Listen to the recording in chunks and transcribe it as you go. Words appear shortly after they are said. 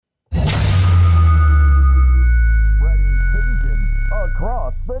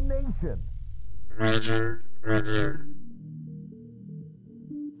the nation. Ragin' Review.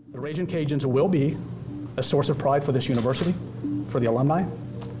 The Ragin' Cajuns will be a source of pride for this university, for the alumni,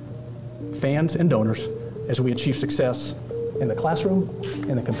 fans, and donors as we achieve success in the classroom,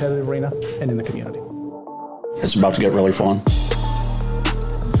 in the competitive arena, and in the community. It's about to get really fun.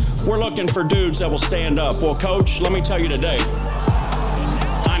 We're looking for dudes that will stand up. Well, Coach, let me tell you today,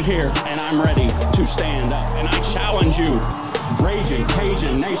 I'm here and I'm ready to stand up. And I challenge you, Ragin'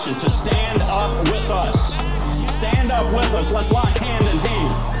 Cajun Nation, to stand up with us. Stand up with us. Let's lock hand in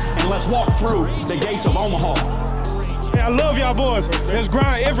hand and let's walk through the gates of Omaha. Hey, I love y'all boys. Let's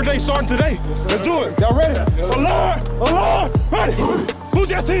grind every day starting today. Let's do it. Y'all ready? Alert! Ready? Who's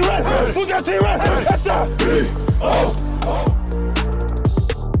that team ready? Who's that team ready? That's up.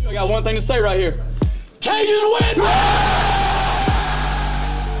 I got one thing to say right here. Cajuns win!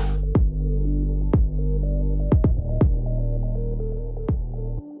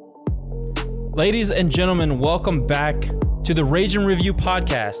 Ladies and gentlemen, welcome back to the Ragin' Review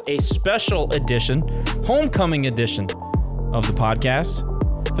podcast, a special edition, homecoming edition of the podcast.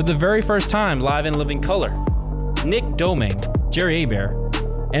 For the very first time, live in living color, Nick Domingue, Jerry Hebert,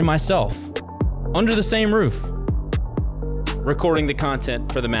 and myself, under the same roof, recording the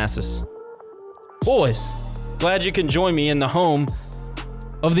content for the masses. Boys, glad you can join me in the home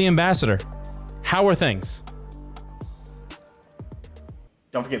of the ambassador. How are things?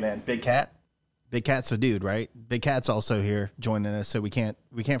 Don't forget, man, Big Cat. Big Cat's the dude, right? Big Cat's also here joining us, so we can't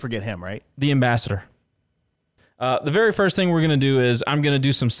forget him, right? The ambassador. The very first thing we're going to do is I'm going to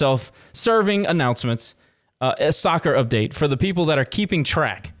do some self-serving announcements, a soccer update for the people that are keeping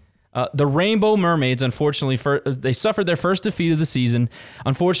track. The Rainbow Mermaids, unfortunately, they suffered their first defeat of the season.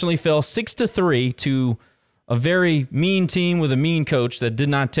 Unfortunately, fell 6-3 to a very mean team with a mean coach that did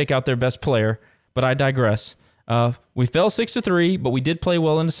not take out their best player. But I digress. We fell 6-3, but we did play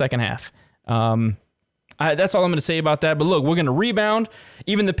well in the second half. That's all I'm going to say about that. But look, we're going to rebound.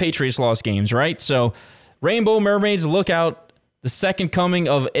 Even the Patriots lost games, right? So Rainbow Mermaids, look out. The second coming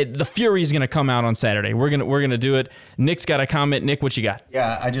of it, the Fury is going to come out on Saturday. We're gonna do it. Nick's got a comment. Nick, what you got?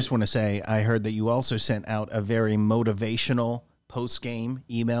 Yeah, I just want to say I heard that you also sent out a very motivational post-game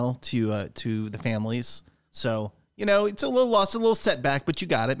email to the families. So, it's a little loss, a little setback, but you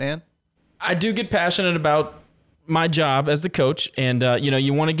got it, man. I do get passionate about my job as the coach, and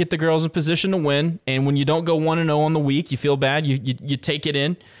you want to get the girls in position to win. And when you don't go 1-0 on the week, you feel bad. You take it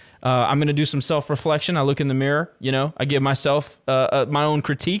in. I'm going to do some self-reflection. I look in the mirror, I give myself my own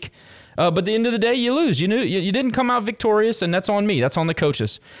critique. But at the end of the day, you lose. You didn't come out victorious, and that's on me. That's on the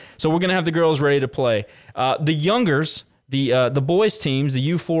coaches. So we're going to have the girls ready to play. The youngers, the boys teams, the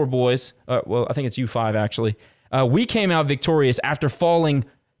U4 boys, I think it's U5 actually, we came out victorious after falling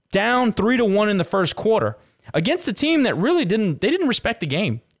down 3-1 in the first quarter against a team that really didn't respect the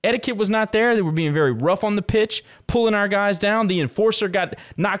game. Etiquette was not there. They were being very rough on the pitch, pulling our guys down. The enforcer got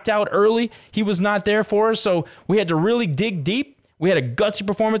knocked out early. He was not there for us, so we had to really dig deep. We had a gutsy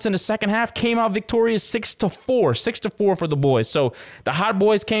performance in the second half, came out victorious 6-4 for the boys. So the Hot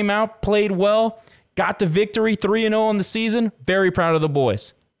Boys came out, played well, got the victory, 3-0 on the season. Very proud of the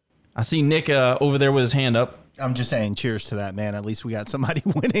boys. I see Nick over there with his hand up. I'm just saying cheers to that, man. At least we got somebody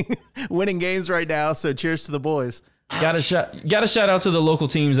winning games right now, so cheers to the boys. Got a shout out to the local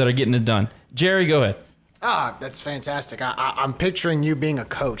teams that are getting it done. Jerry, go ahead. That's fantastic. I'm picturing you being a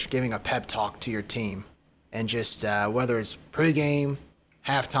coach, giving a pep talk to your team, and just whether it's pregame,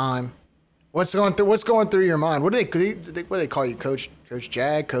 halftime, what's going through your mind? What do they call you, Coach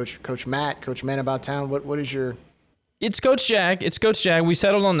Jag, Coach Matt, Coach Man About Town? What is your? It's Coach Jag. We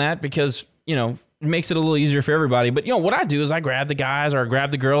settled on that because it makes it a little easier for everybody. But what I do is I grab the guys or I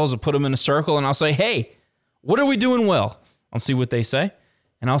grab the girls and put them in a circle, and I'll say, hey, what are we doing well? I'll see what they say.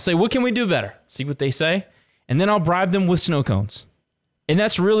 And I'll say, what can we do better? See what they say. And then I'll bribe them with snow cones. And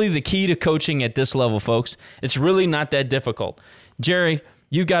that's really the key to coaching at this level, folks. It's really not that difficult. Jerry,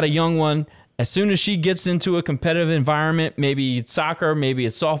 you've got a young one. As soon as she gets into a competitive environment, maybe it's soccer, maybe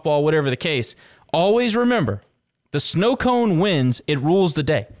it's softball, whatever the case, always remember, the snow cone wins, it rules the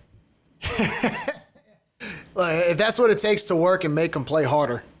day. If that's what it takes to work and make them play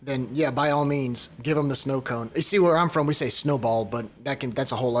harder, then yeah, by all means, give them the snow cone. You see where I'm from, we say snowball, but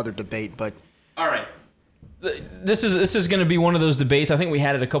that's a whole other debate. But all right, this is going to be one of those debates. I think we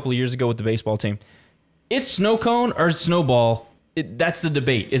had it a couple of years ago with the baseball team. It's snow cone or snowball. That's the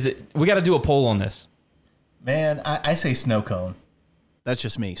debate. Is it? We got to do a poll on this. Man, I say snow cone. That's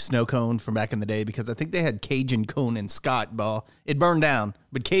just me. Snow cone from back in the day because I think they had Cajun cone and Scott ball. It burned down,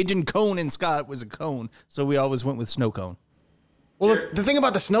 but Cajun cone and Scott was a cone, so we always went with snow cone. Well, the thing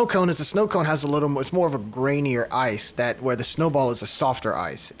about the snow cone is the snow cone has it's more of a grainier ice where the snowball is a softer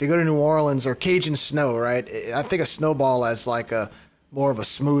ice. If you go to New Orleans or Cajun snow, right, I think a snowball has like more of a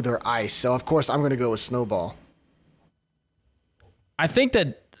smoother ice. So, of course, I'm going to go with snowball. I think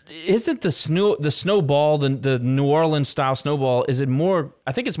that isn't the snowball, the New Orleans style snowball, is it more,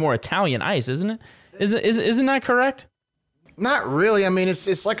 I think it's more Italian ice, isn't it? Isn't that correct? Not really. I mean,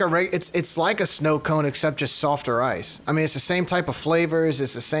 it's like it's like a snow cone except just softer ice. I mean, it's the same type of flavors.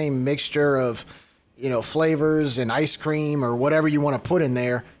 It's the same mixture of, flavors and ice cream or whatever you want to put in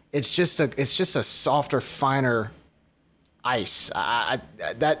there. It's just a softer, finer ice.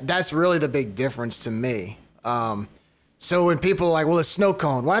 That's really the big difference to me. So when people are like, well, a snow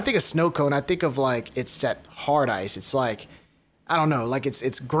cone. When I think of snow cone, I think of like it's that hard ice. It's like, I don't know, like it's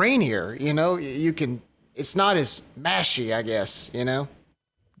grainier. You can. It's not as mashy, I guess,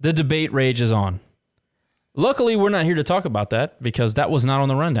 The debate rages on. Luckily, we're not here to talk about that because that was not on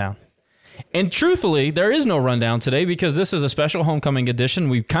the rundown. And truthfully, there is no rundown today because this is a special homecoming edition.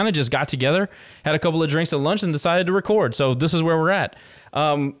 We kind of just got together, had a couple of drinks at lunch, and decided to record. So this is where we're at.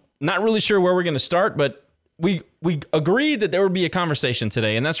 Not really sure where we're going to start, but we agreed that there would be a conversation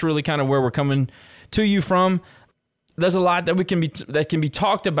today, and that's really kind of where we're coming to you from. There's a lot that can be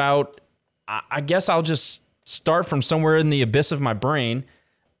talked about. I guess I'll just start from somewhere in the abyss of my brain.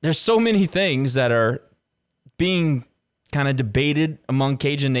 There's so many things that are being kind of debated among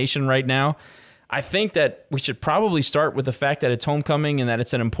Cajun Nation right now. I think that we should probably start with the fact that it's homecoming and that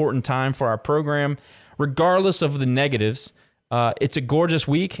it's an important time for our program, regardless of the negatives. It's a gorgeous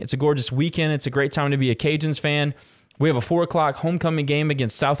week. It's a gorgeous weekend. It's a great time to be a Cajuns fan. We have a 4 o'clock homecoming game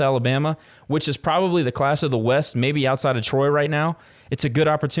against South Alabama, which is probably the class of the West, maybe outside of Troy right now. It's a good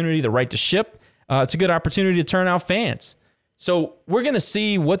opportunity, the right to ship. It's a good opportunity to turn out fans. So we're going to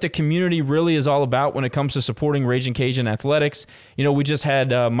see what the community really is all about when it comes to supporting Raging Cajun athletics. We just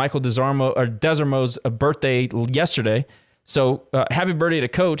had Michael Desormeau's birthday yesterday. So happy birthday to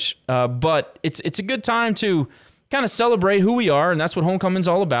Coach. But it's a good time to kind of celebrate who we are, and that's what homecoming's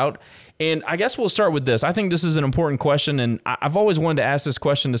all about. And I guess we'll start with this. I think this is an important question, and I've always wanted to ask this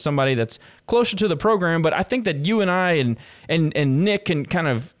question to somebody that's closer to the program, but I think that you and I and Nick can kind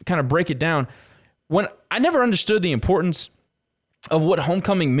of break it down. When I never understood the importance of what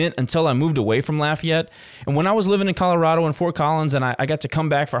homecoming meant until I moved away from Lafayette. And when I was living in Colorado in Fort Collins and I got to come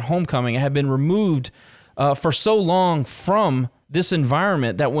back for homecoming, I had been removed for so long from this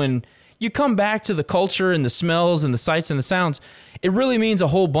environment that when you come back to the culture and the smells and the sights and the sounds, it really means a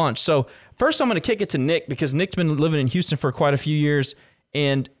whole bunch. So first I'm going to kick it to Nick because Nick's been living in Houston for quite a few years.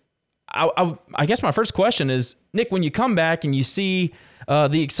 And I guess my first question is, Nick, when you come back and you see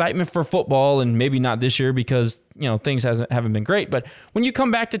the excitement for football, and maybe not this year because things haven't been great, but when you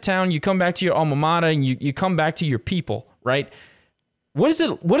come back to town, you come back to your alma mater and you come back to your people, right? What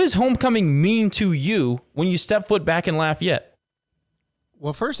does homecoming mean to you when you step foot back in Lafayette?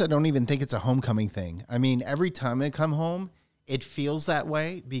 Well, first, I don't even think it's a homecoming thing. I mean, every time I come home, it feels that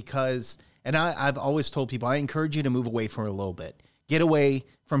way because, and I've always told people, I encourage you to move away for a little bit. Get away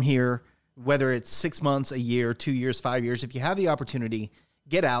from here, whether it's 6 months, a year, 2 years, 5 years. If you have the opportunity,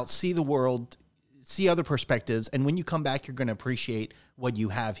 get out, see the world, see other perspectives. And when you come back, you're going to appreciate what you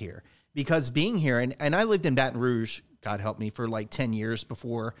have here. Because being here, and I lived in Baton Rouge, God help me, for like 10 years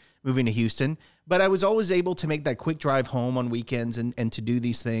before moving to Houston. But I was always able to make that quick drive home on weekends and to do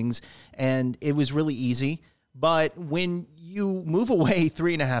these things. And it was really easy. But when you move away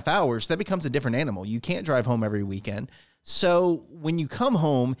 3.5 hours, that becomes a different animal. You can't drive home every weekend. So when you come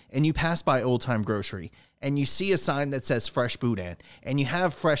home and you pass by Old Time Grocery and you see a sign that says Fresh Boudin and you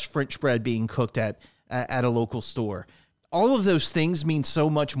have fresh French bread being cooked at a local store, all of those things mean so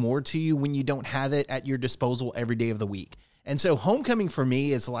much more to you when you don't have it at your disposal every day of the week. And so homecoming for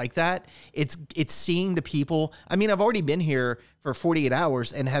me is like that. It's seeing the people. I mean, I've already been here for 48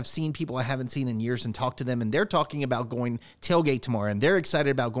 hours and have seen people I haven't seen in years and talked to them. And they're talking about going tailgate tomorrow and they're excited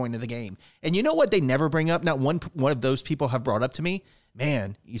about going to the game. And you know what they never bring up? Not one of those people have brought up to me,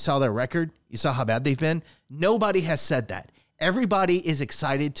 man, you saw their record? You saw how bad they've been? Nobody has said that. Everybody is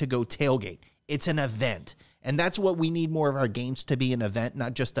excited to go tailgate. It's an event. And that's what we need more of our games to be, an event,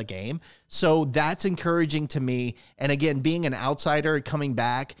 not just a game. So that's encouraging to me. And again, being an outsider, coming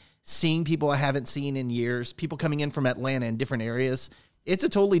back, seeing people I haven't seen in years, people coming in from Atlanta and different areas, it's a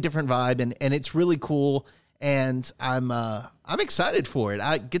totally different vibe and it's really cool. And I'm excited for it.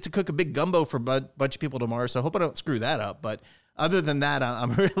 I get to cook a big gumbo for a bunch of people tomorrow, so I hope I don't screw that up. But other than that,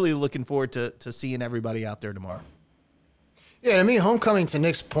 I'm really looking forward to seeing everybody out there tomorrow. Yeah, I mean, homecoming, to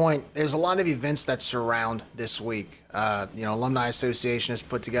Nick's point, there's a lot of events that surround this week. Alumni Association has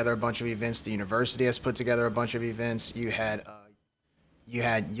put together a bunch of events. The university has put together a bunch of events. You had You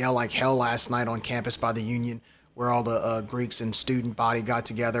had Yell Like Hell last night on campus by the Union, where all the Greeks and student body got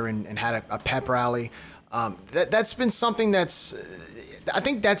together and had a pep rally. That's been something I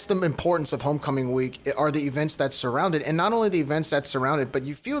think that's the importance of homecoming week, are the events that surround it. And not only the events that surround it, but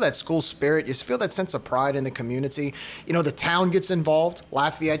you feel that school spirit, you feel that sense of pride in the community. You know, the town gets involved,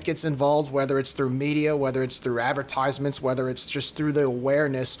 Lafayette gets involved, whether it's through media, whether it's through advertisements, whether it's just through the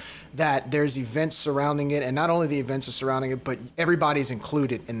awareness that there's events surrounding it. And not only the events are surrounding it, but everybody's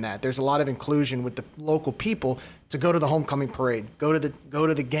included in that. There's a lot of inclusion with the local people to go to the homecoming parade, go to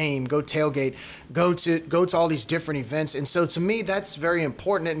the game, go tailgate, go to all these different events. And so to me, that's very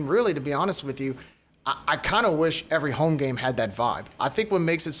important. And really, to be honest with you, I kind of wish every home game had that vibe. I think what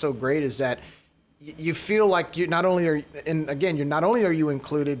makes it so great is that you feel like you not only are, and again, you're not only are you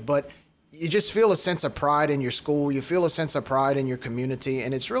included, but you just feel a sense of pride in your school. You feel a sense of pride in your community,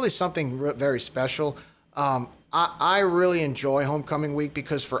 and it's really something very special. I really enjoy homecoming week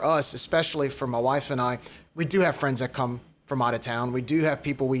because for us, especially for my wife and I, we do have friends that come from out of town. We do have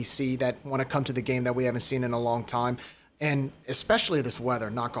people we see that want to come to the game that we haven't seen in a long time. And especially this weather,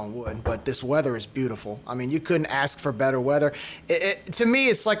 knock on wood, but this weather is beautiful. I mean, you couldn't ask for better weather. To me,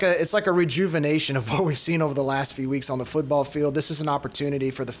 it's like a rejuvenation of what we've seen over the last few weeks on the football field. This is an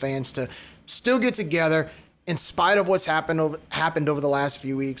opportunity for the fans to still get together in spite of what's happened over the last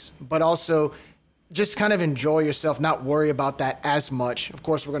few weeks, but also just kind of enjoy yourself, not worry about that as much. Of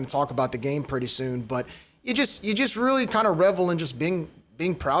course, we're going to talk about the game pretty soon, but you just really kind of revel in just being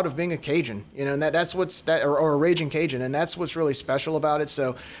proud of being a Cajun, you know, and that's what's or a Raging Cajun, and that's what's really special about it.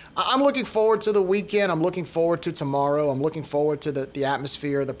 So I'm looking forward to the weekend. I'm looking forward to tomorrow. I'm looking forward to the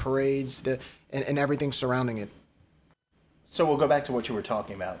atmosphere, the parades, and everything surrounding it. So we'll go back to what you were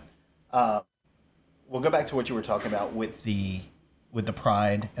talking about. With the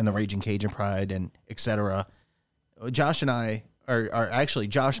pride and the Raging Cajun pride and et cetera. Josh and I are actually,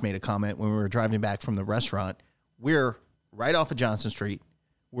 Josh made a comment when we were driving back from the restaurant. We're right off of Johnson Street.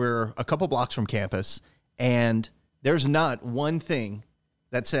 We're a couple blocks from campus, and there's not one thing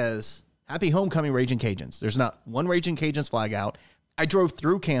that says Happy Homecoming Raging Cajuns. There's not one Raging Cajuns flag out. I drove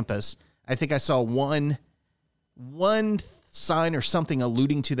through campus. I think I saw one sign or something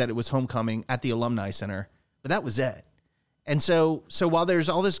alluding to that it was homecoming at the Alumni Center, but that was it. And so while there's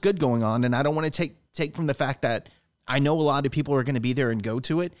all this good going on, and I don't want to take from the fact that I know a lot of people are going to be there and go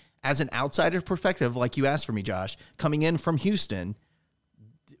to it, as an outsider perspective, like you asked for me, Josh, coming in from Houston,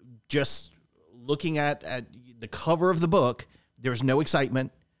 just looking at the cover of the book, there's no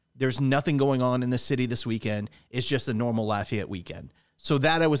excitement. There's nothing going on in the city this weekend. It's just a normal Lafayette weekend. So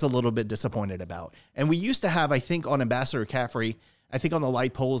that I was a little bit disappointed about. And we used to have, I think, on Ambassador Caffrey, I think on the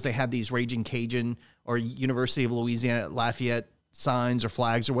light poles, they had these Raging Cajun or University of Louisiana Lafayette signs or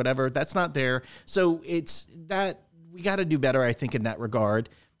flags or whatever. That's not there. So it's that we got to do better, I think, in that regard.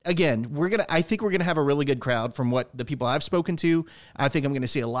 Again, I think we're gonna have a really good crowd from what the people I've spoken to. I think I'm gonna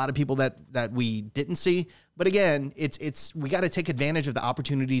see a lot of people that we didn't see. But again, we got to take advantage of the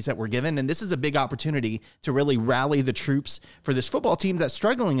opportunities that we're given, and this is a big opportunity to really rally the troops for this football team that's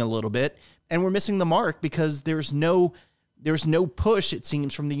struggling a little bit, and we're missing the mark because there's no push, it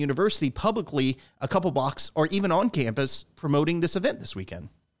seems, from the university publicly a couple blocks or even on campus promoting this event this weekend.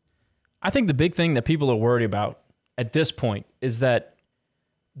 I think the big thing that people are worried about at this point is that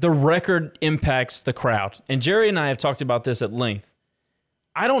the record impacts the crowd. And Jerry and I have talked about this at length.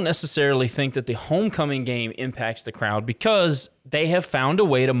 I don't necessarily think that the homecoming game impacts the crowd because they have found a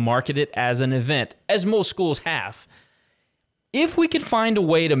way to market it as an event, as most schools have. If we could find a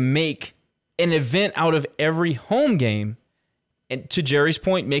way to make an event out of every home game, and to Jerry's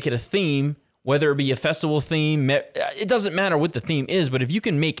point, make it a theme, whether it be a festival theme, it doesn't matter what the theme is, but if you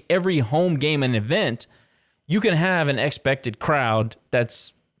can make every home game an event, you can have an expected crowd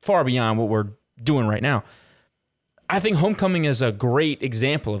that's far beyond what we're doing right now. I think homecoming is a great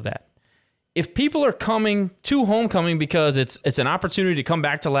example of that. If people are coming to homecoming because it's an opportunity to come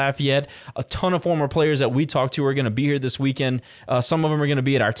back to Lafayette, a ton of former players that we talked to are going to be here this weekend. Some of them are going to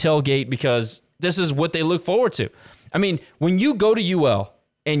be at our tailgate because this is what they look forward to. I mean, when you go to UL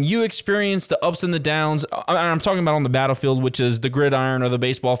and you experience the ups and the downs, I'm talking about on the battlefield, which is the gridiron or the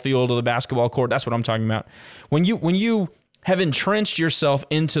baseball field or the basketball court. That's what I'm talking about. When you have entrenched yourself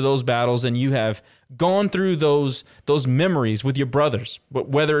into those battles and you have gone through those memories with your brothers,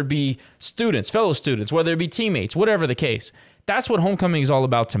 whether it be students, fellow students, whether it be teammates, whatever the case, that's what homecoming is all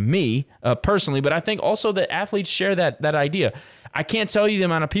about to me personally. But I think also that athletes share that idea. I can't tell you the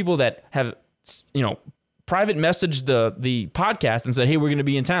amount of people that have, private messaged the podcast and said, hey, we're going to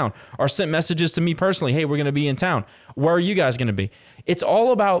be in town, or sent messages to me personally, hey, we're going to be in town. Where are you guys going to be? It's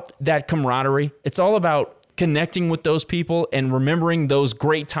all about that camaraderie. It's all about connecting with those people and remembering those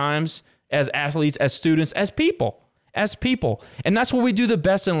great times as athletes, as students, as people. And that's what we do the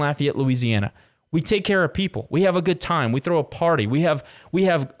best in Lafayette, Louisiana. We take care of people. We have a good time. We throw a party. We have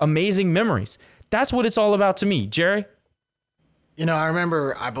amazing memories. That's what it's all about to me. Jerry? I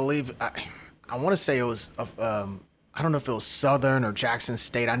remember, I believe, I want to say it was, I don't know if it was Southern or Jackson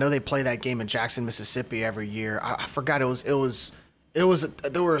State. I know they play that game in Jackson, Mississippi every year. I forgot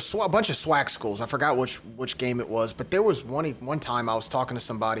there were a bunch of SWAC schools. I forgot which game it was, but there was one time I was talking to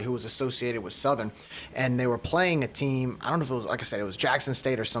somebody who was associated with Southern, and they were playing a team. I don't know if it was, like I said, it was Jackson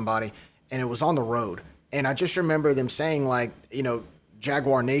State or somebody, and it was on the road. And I just remember them saying,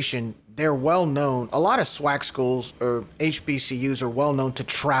 Jaguar Nation, they're well known. A lot of SWAC schools or HBCUs are well known to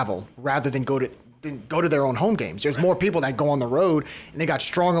travel rather than go to their own home games. There's more people that go on the road, and they got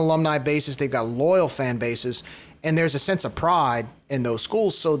strong alumni bases. They've got loyal fan bases. And there's a sense of pride in those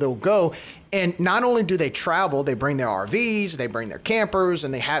schools, so they'll go. And not only do they travel, they bring their RVs, they bring their campers,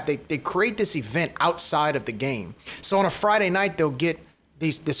 and they create this event outside of the game. So on a Friday night, they'll get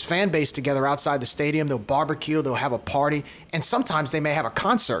this fan base together outside the stadium. They'll barbecue, they'll have a party, and sometimes they may have a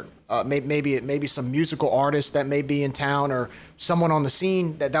concert. Maybe some musical artist that may be in town or someone on the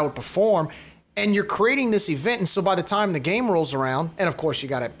scene that would perform. And you're creating this event, and so by the time the game rolls around, and of course you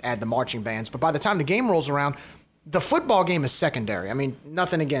got to add the marching bands, but by the time the game rolls around, the football game is secondary. I mean,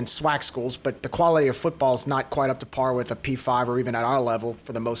 nothing against SWAC schools, but the quality of football is not quite up to par with a P5 or even at our level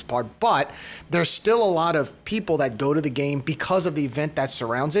for the most part. But there's still a lot of people that go to the game because of the event that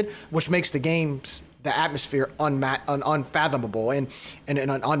surrounds it, which makes the games, the atmosphere unfathomable and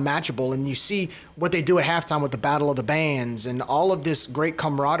unmatchable. And you see what they do at halftime with the Battle of the Bands and all of this great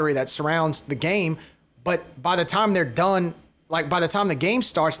camaraderie that surrounds the game. But by the time they're done, by the time the game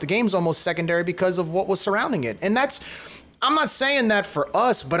starts, the game's almost secondary because of what was surrounding it. And I'm not saying that for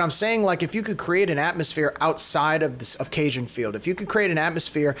us, but I'm saying if you could create an atmosphere outside of Cajun Field, if you could create an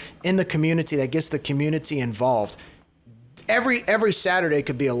atmosphere in the community that gets the community involved, every Saturday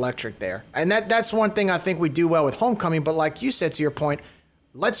could be electric there. And that's one thing I think we do well with homecoming. But like you said, to your point,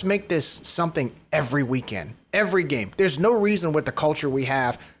 let's make this something every weekend, every game. There's no reason with the culture we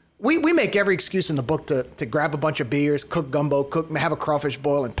have. We make every excuse in the book to grab a bunch of beers, cook gumbo, have a crawfish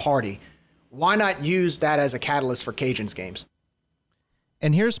boil, and party. Why not use that as a catalyst for Cajuns games?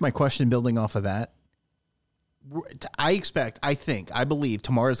 And here's my question building off of that. I believe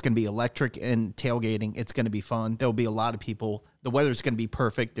tomorrow's going to be electric and tailgating. It's going to be fun. There'll be a lot of people. The weather's going to be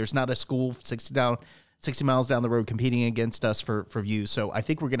perfect. There's not a school 60 miles down the road competing against us for views. So I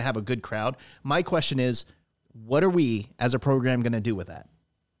think we're going to have a good crowd. My question is, what are we as a program going to do with that?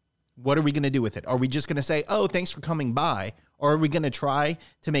 What are we going to do with it? Are we just going to say, oh, thanks for coming by? Or are we going to try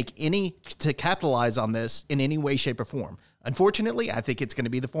to capitalize on this in any way, shape, or form? Unfortunately, I think it's going to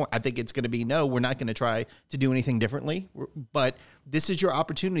be the form. I think it's going to be, no, we're not going to try to do anything differently. But this is your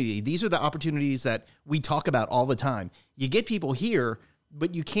opportunity. These are the opportunities that we talk about all the time. You get people here,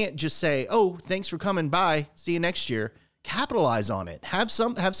 but you can't just say, oh, thanks for coming by. See you next year. Capitalize on it. Have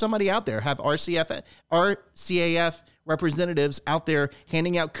somebody out there. Have RCAF representatives out there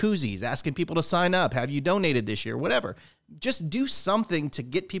handing out koozies, asking people to sign up. Have you donated this year? Whatever. Just do something to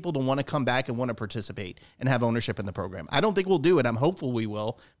get people to want to come back and want to participate and have ownership in the program. I don't think we'll do it. I'm hopeful we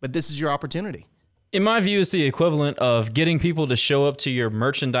will, but this is your opportunity. In my view, it's the equivalent of getting people to show up to your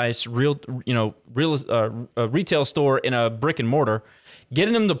merchandise retail store in a brick and mortar,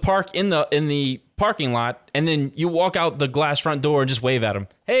 getting them to park in the parking lot, and then you walk out the glass front door and just wave at them.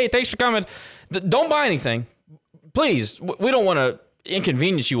 Hey, thanks for coming. Don't buy anything. Please, we don't want to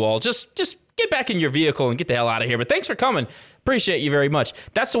inconvenience you all. Just get back in your vehicle and get the hell out of here. But thanks for coming. Appreciate you very much.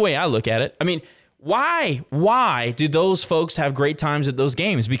 That's the way I look at it. I mean, why do those folks have great times at those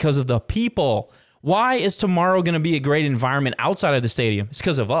games? Because of the people. Why is tomorrow going to be a great environment outside of the stadium? It's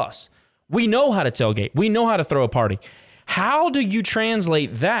because of us. We know how to tailgate. We know how to throw a party. How do you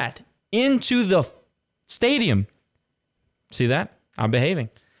translate that into the stadium? See that? I'm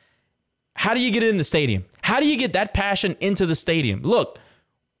behaving. How do you get it in the stadium? How do you get that passion into the stadium? Look,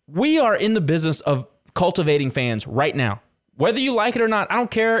 we are in the business of cultivating fans right now. Whether you like it or not, I don't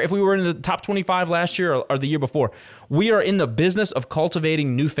care if we were in the top 25 last year or the year before. We are in the business of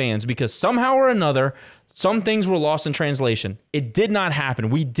cultivating new fans because somehow or another, some things were lost in translation. It did not happen.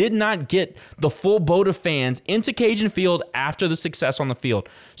 We did not get the full boat of fans into Cajun Field after the success on the field.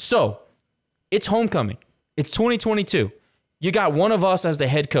 So it's homecoming. It's 2022. You got one of us as the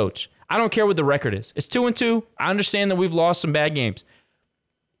head coach. I don't care what the record is. It's 2-2. I understand that we've lost some bad games.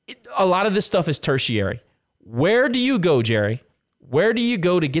 A lot of this stuff is tertiary. Where do you go, Jerry? Where do you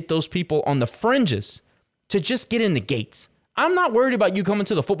go to get those people on the fringes to just get in the gates? I'm not worried about you coming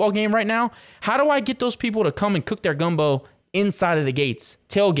to the football game right now. How do I get those people to come and cook their gumbo inside of the gates,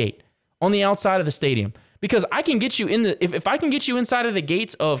 tailgate, on the outside of the stadium? Because I can get you in the, if I can get you inside of the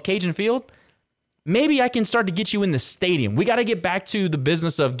gates of Cajun Field, maybe I can start to get you in the stadium. We got to get back to the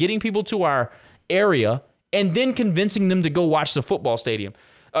business of getting people to our area and then convincing them to go watch the football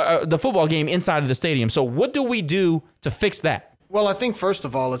game inside of the stadium. So what do we do to fix that? Well, I think first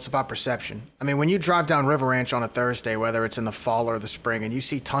of all, it's about perception. I mean, when you drive down River Ranch on a Thursday, whether it's in the fall or the spring, and you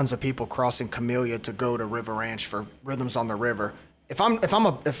see tons of people crossing Camellia to go to River Ranch for Rhythms on the River, if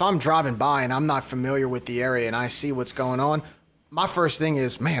I'm driving by and I'm not familiar with the area and I see what's going on, my first thing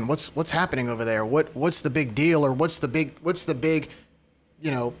is, man, what's happening over there? What's the big deal, or what's the big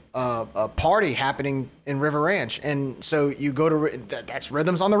party happening in River Ranch? And so you go to that's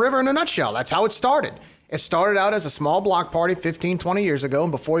Rhythms on the River in a nutshell. That's how it started. It started out as a small block party 15, 20 years ago,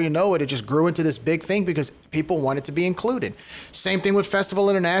 and before you know it, it just grew into this big thing because people wanted to be included. Same thing with Festival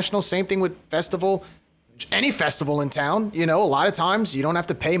International, same thing with any festival in town. A lot of times you don't have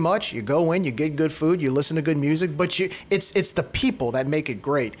to pay much. You go in, you get good food, you listen to good music, but it's the people that make it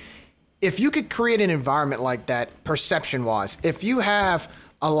great. If you could create an environment like that, perception-wise, if you have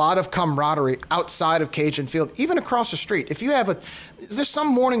a lot of camaraderie outside of Cajun Field, even across the street. There's some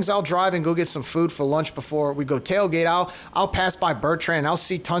mornings I'll drive and go get some food for lunch before we go tailgate. I'll pass by Bertrand and I'll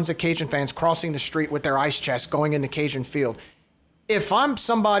see tons of Cajun fans crossing the street with their ice chests going into Cajun Field. If I'm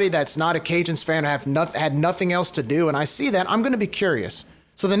somebody that's not a Cajuns fan or had nothing else to do and I see that, I'm going to be curious.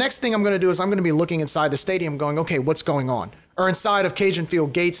 So the next thing I'm going to do is I'm going to be looking inside the stadium going, okay, what's going on? Or inside of Cajun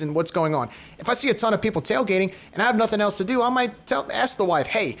Field gates and what's going on. If I see a ton of people tailgating and I have nothing else to do, I might ask the wife,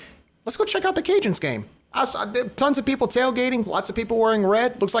 hey, let's go check out the Cajuns game. Tons of people tailgating, lots of people wearing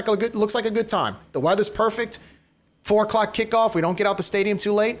red. Looks like a good time. The weather's perfect. 4 o'clock kickoff. We don't get out the stadium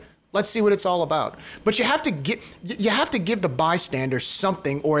too late. Let's see what it's all about. But you have to give the bystanders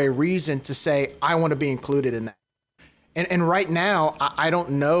something or a reason to say, I want to be included in that. And right now, I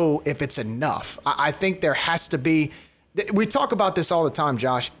don't know if it's enough. I think there has to be. We talk about this all the time,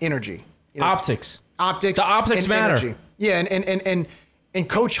 Josh. Energy, optics. The optics matter. Energy. Yeah, and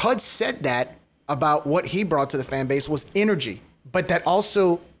Coach Hud said that about what he brought to the fan base was energy, but that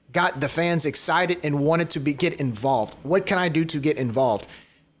also got the fans excited and wanted to get involved. What can I do to get involved?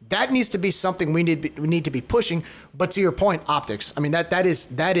 That needs to be something we need to be pushing. But to your point, optics. I mean that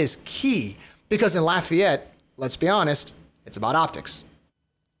is key because in Lafayette, let's be honest, it's about optics.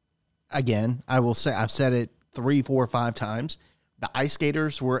 Again, I will say I've said it 3, 4, 5 times. The Ice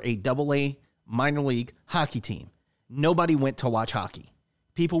Gators were a AA minor league hockey team. Nobody went to watch hockey.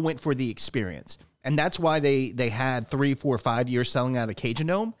 People went for the experience. And that's why they had 3, 4, 5 years selling out of Cajun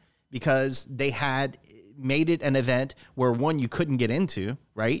Dome, because they had made it an event where, one, you couldn't get into,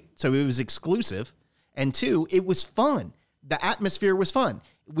 right? So it was exclusive. And 2, it was fun. The atmosphere was fun.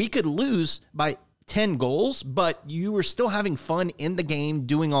 We could lose by 10 goals, but you were still having fun in the game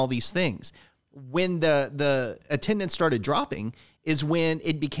doing all these things. When the attendance started dropping is when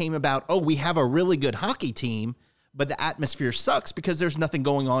it became about, oh, we have a really good hockey team, but the atmosphere sucks because there's nothing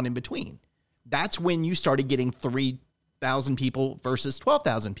going on in between. That's when you started getting 3,000 people versus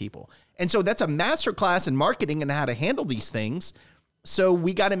 12,000 people. And so that's a masterclass in marketing and how to handle these things. So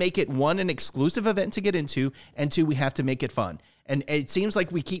we got to make it, 1, an exclusive event to get into, and 2, we have to make it fun. And it seems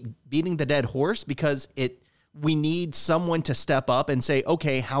like we keep beating the dead horse because we need someone to step up and say,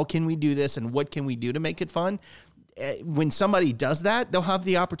 okay, how can we do this and what can we do to make it fun? When somebody does that, they'll have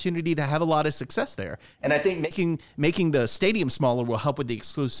the opportunity to have a lot of success there. And I think making the stadium smaller will help with the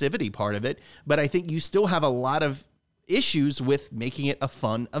exclusivity part of it. But I think you still have a lot of issues with making it a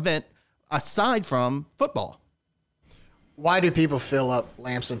fun event aside from football. Why do people fill up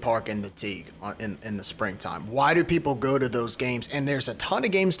Lamson Park and the Teague in the springtime? Why do people go to those games? And there's a ton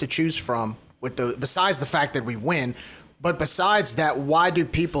of games to choose from besides the fact that we win. But besides that, why do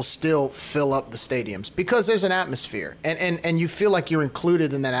people still fill up the stadiums? Because there's an atmosphere, and you feel like you're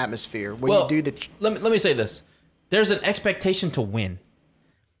included in that atmosphere when you do the. Let me say this: there's an expectation to win.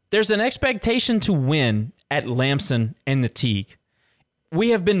 There's an expectation to win at Lamson and the Teague. We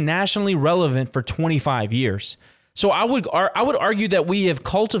have been nationally relevant for 25 years. So I would argue that we have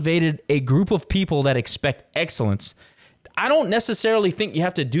cultivated a group of people that expect excellence. I don't necessarily think you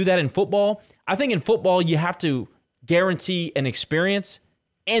have to do that in football. I think in football you have to guarantee an experience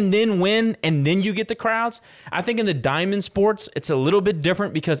and then win, and then you get the crowds. I think in the diamond sports, it's a little bit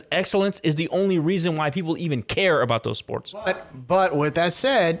different because excellence is the only reason why people even care about those sports. But with that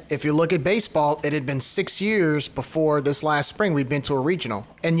said, if you look at baseball, it had been 6 years before this last spring we'd been to a regional,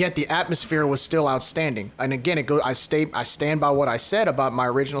 and yet the atmosphere was still outstanding. And again, I stand by what I said about my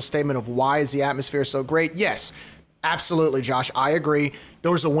original statement of why is the atmosphere so great. Yes, Absolutely, Josh. I agree.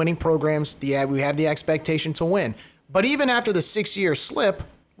 Those are winning programs. We have the expectation to win. But even after the 6-year slip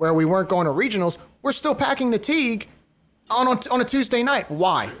where we weren't going to regionals, we're still packing the Teague on a Tuesday night.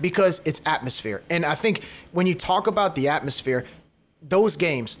 Why? Because it's atmosphere. And I think when you talk about the atmosphere, those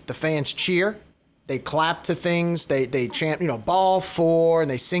games, the fans cheer, they clap to things, they chant, ball 4,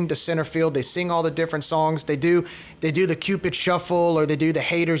 and they sing to center field, they sing all the different songs, they do the Cupid Shuffle, or they do the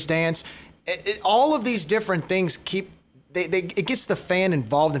haters dance. All of these different things it gets the fan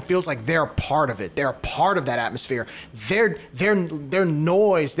involved and feels like they're a part of it. They're a part of that atmosphere. Their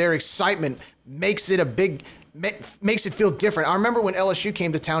noise, their excitement makes it feel different. I remember when LSU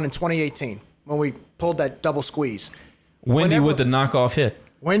came to town in 2018 when we pulled that double squeeze. Wendy with the knockoff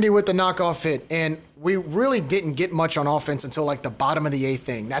hit. And we really didn't get much on offense until like the bottom of the 8th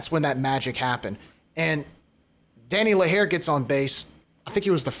inning. That's when that magic happened. And Danny LaHare gets on base. I think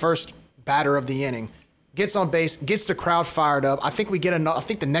he was the first batter of the inning. Gets on base, gets the crowd fired up. I think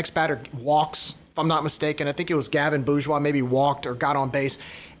the next batter walks, if I'm not mistaken. I think it was Gavin Bourgeois, maybe walked or got on base.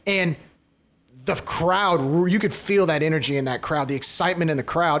 And the crowd, you could feel that energy in that crowd, the excitement in the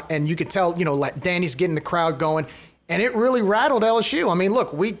crowd. And you could tell, Danny's getting the crowd going. And it really rattled LSU. I mean,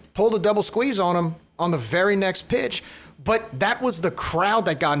 look, we pulled a double squeeze on them on the very next pitch. But that was the crowd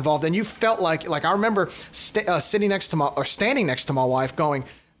that got involved. And you felt like I remember standing next to my wife going,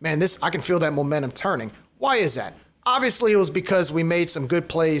 man, I can feel that momentum turning. Why is that? Obviously, it was because we made some good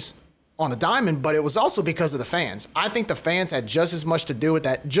plays on the diamond, but it was also because of the fans. I think the fans had just as much to do with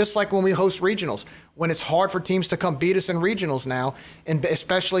that, just like when we host regionals. When it's hard for teams to come beat us in regionals now, and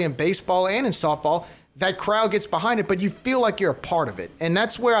especially in baseball and in softball, that crowd gets behind it, but you feel like you're a part of it. And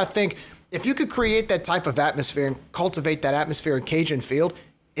that's where I think if you could create that type of atmosphere and cultivate that atmosphere in Cajun Field,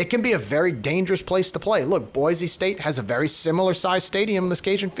 it can be a very dangerous place to play. Look, Boise State has a very similar size stadium in this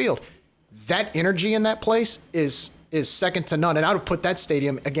Cajun Field. That energy in that place is second to none. And I would put that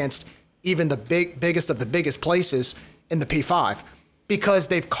stadium against even the biggest of the biggest places in the P5 because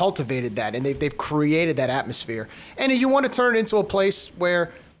they've cultivated that and they've created that atmosphere. And you want to turn it into a place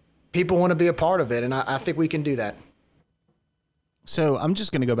where people want to be a part of it. And I think we can do that. So I'm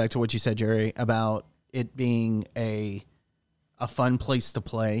just going to go back to what you said, Jerry, about it being a fun place to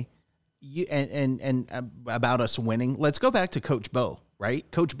play and about us winning. Let's go back to Coach Bo, right?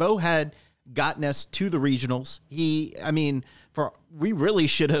 Coach Bo had gotten us to the regionals. We really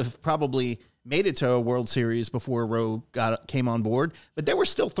should have probably made it to a World Series before Rowe came on board, but there were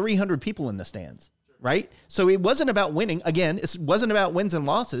still 300 people in the stands, right? So it wasn't about winning. Again, it wasn't about wins and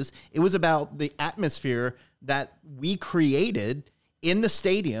losses. It was about the atmosphere that we created in the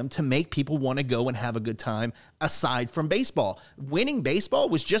stadium to make people want to go and have a good time aside from baseball. Winning baseball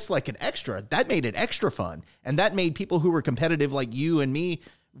was just like an extra. That made it extra fun. And that made people who were competitive like you and me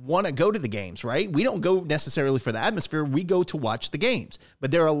want to go to the games, right? We don't go necessarily for the atmosphere. We go to watch the games.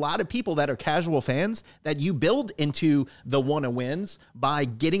 But there are a lot of people that are casual fans that you build into the wanna-wins by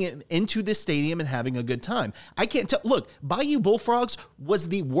getting it into this stadium and having a good time. I can't tell. Look, Bayou Bullfrogs was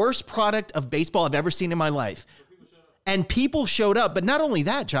the worst product of baseball I've ever seen in my life. And people showed up. But not only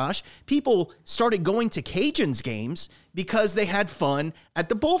that, Josh, people started going to Cajuns games because they had fun at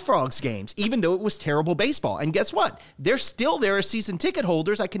the Bullfrogs games, even though it was terrible baseball. And guess what? They're still there as season ticket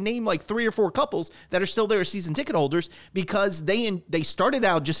holders. I can name like 3 or 4 couples that are still there as season ticket holders because they started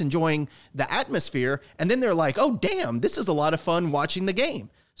out just enjoying the atmosphere. And then they're like, oh, damn, this is a lot of fun watching the game.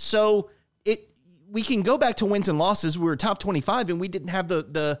 So we can go back to wins and losses. We were top 25 and we didn't have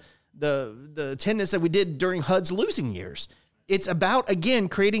the attendance that we did during HUD's losing years. It's about, again,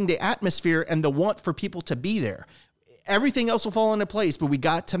 creating the atmosphere and the want for people to be there. Everything else will fall into place, but we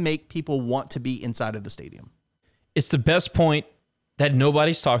got to make people want to be inside of the stadium. It's the best point that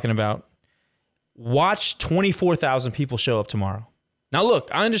nobody's talking about. Watch 24,000 people show up tomorrow. Now, look,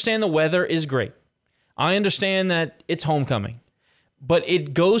 I understand the weather is great. I understand that it's homecoming. But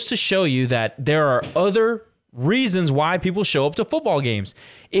it goes to show you that there are other reasons why people show up to football games.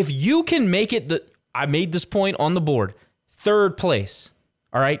 If you can make it, I made this point on the board, 3rd place.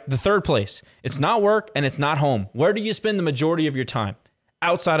 All right, the 3rd place. It's not work and it's not home. Where do you spend the majority of your time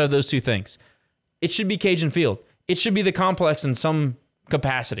outside of those 2 things? It should be Cajun Field. It should be the complex in some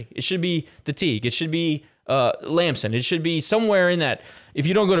capacity. It should be the Teague. It should be Lamson. It should be somewhere in that. If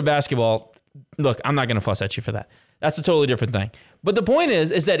you don't go to basketball, look, I'm not going to fuss at you for that. That's a totally different thing. But the point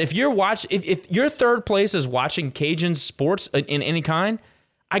is that if your 3rd place is watching Cajun sports in any kind,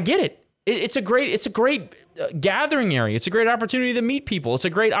 I get it. It's a great gathering area. It's a great opportunity to meet people. It's a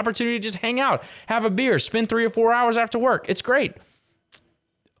great opportunity to just hang out, have a beer, spend 3 or 4 hours after work. It's great.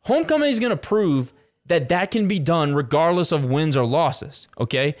 Homecoming is going to prove that can be done regardless of wins or losses,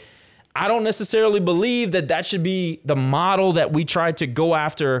 okay? I don't necessarily believe that should be the model that we try to go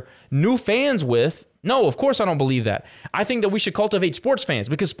after new fans with. No, of course I don't believe that. I think that we should cultivate sports fans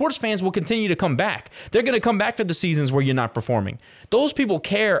because sports fans will continue to come back. They're going to come back for the seasons where you're not performing. Those people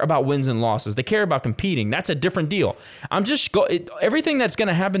care about wins and losses. They care about competing. That's a different deal. Everything that's going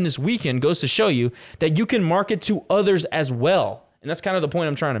to happen this weekend goes to show you that you can market to others as well. And that's kind of the point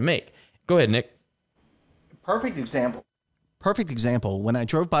I'm trying to make. Go ahead, Nick. Perfect example. When I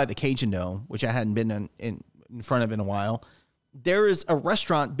drove by the Cajun Dome, which I hadn't been in front of in a while, there is a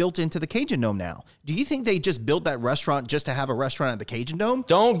restaurant built into the Cajun Dome now. Do you think they just built that restaurant just to have a restaurant at the Cajun Dome?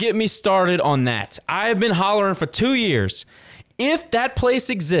 Don't get me started on that. I have been hollering for 2 years. If that place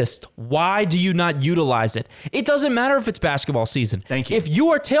exists, why do you not utilize it? It doesn't matter if it's basketball season. Thank you. If you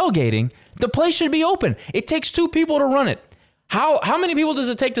are tailgating, the place should be open. It takes 2 people to run it. How many people does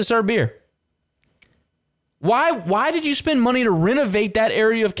it take to serve beer? Why did you spend money to renovate that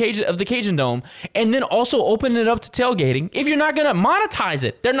area of the Cajun Dome and then also open it up to tailgating if you're not going to monetize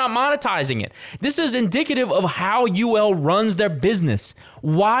it? They're not monetizing it. This is indicative of how UL runs their business.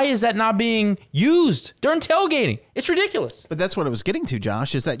 Why is that not being used during tailgating? It's ridiculous. But that's what I was getting to,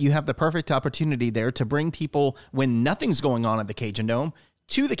 Josh, is that you have the perfect opportunity there to bring people when nothing's going on at the Cajun Dome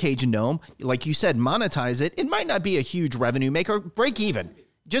to the Cajun Dome. Like you said, monetize it. It might not be a huge revenue maker. Break even.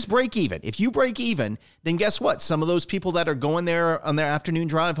 Just break even. If you break even, then guess what? Some of those people that are going there on their afternoon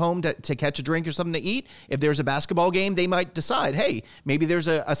drive home to catch a drink or something to eat, if there's a basketball game, they might decide, hey, maybe there's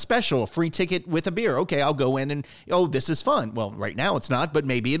a special, a free ticket with a beer. Okay, I'll go in and, oh, this is fun. Well, right now it's not, but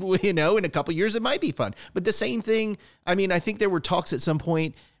maybe, in a couple years it might be fun. But the same thing, I mean, I think there were talks at some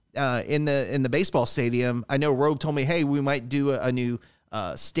point in the baseball stadium. I know Robe told me, hey, we might do a new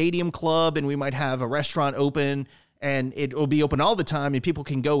stadium club and we might have a restaurant open. And it will be open all the time, and people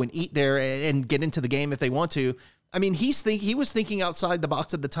can go and eat there and get into the game if they want to. I mean, he was thinking outside the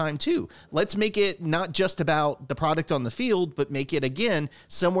box at the time too. Let's make it not just about the product on the field, but make it, again,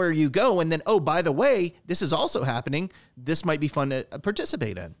 somewhere you go. And then, oh, by the way, this is also happening. This might be fun to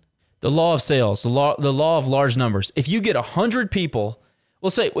participate in. The law of sales, the law of large numbers. If you get 100 people,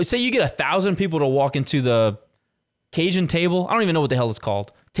 well, say you get 1,000 people to walk into the Cajun table. I don't even know what the hell it's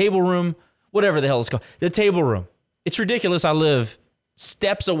called. Table room, whatever the hell it's called. The table room. It's ridiculous. I live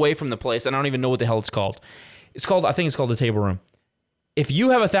steps away from the place, and I don't even know what the hell it's called. I think it's called the table room. If you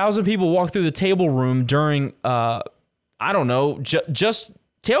have 1,000 people walk through the table room during, just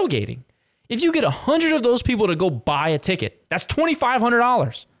tailgating, if you get 100 of those people to go buy a ticket, that's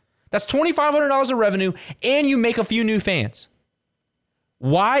 $2,500. That's $2,500 of revenue, and you make a few new fans.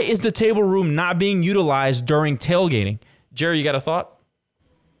 Why is the table room not being utilized during tailgating? Jerry, you got a thought?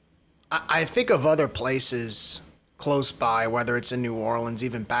 I think of other places close by, whether it's in New Orleans,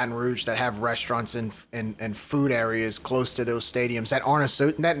 even Baton Rouge, that have restaurants and food areas close to those stadiums that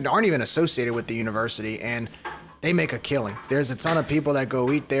aren't even associated with the university, and they make a killing. There's a ton of people that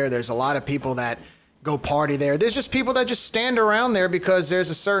go eat there. There's a lot of people that go party there. There's just people that just stand around there because there's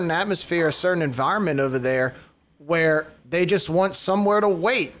a certain atmosphere, a certain environment over there where they just want somewhere to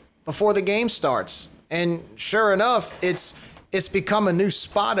wait before the game starts. And sure enough, it's become a new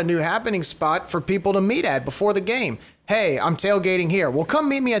spot, a new happening spot for people to meet at before the game. Hey, I'm tailgating here. Well, come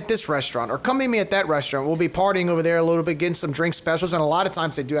meet me at this restaurant or come meet me at that restaurant. We'll be partying over there a little bit, getting some drink specials. And a lot of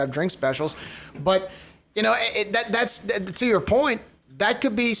times they do have drink specials. But, that's to your point, that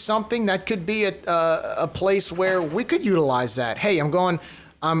could be something, that could be a place where we could utilize that. Hey, I'm going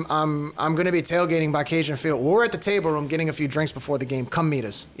to be tailgating by Cajun Field. We're at the table room getting a few drinks before the game. Come meet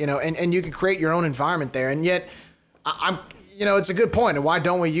us, and you can create your own environment there. And yet it's a good point. And why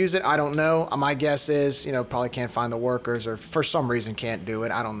don't we use it? I don't know. My guess is, probably can't find the workers or for some reason can't do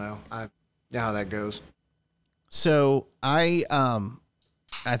it. I don't know. You know how that goes. So I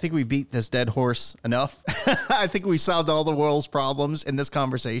think we beat this dead horse enough. I think we solved all the world's problems in this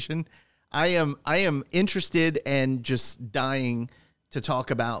conversation. I am interested and just dying to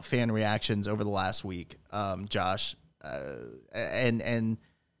talk about fan reactions over the last week, Josh. And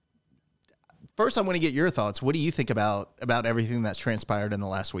first, I want to get your thoughts. What do you think about everything that's transpired in the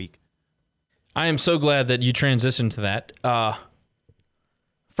last week? I am so glad that you transitioned to that.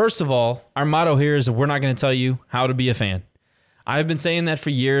 First of all, our motto here is that we're not going to tell you how to be a fan. I've been saying that for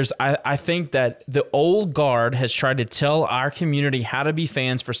years. I think that the old guard has tried to tell our community how to be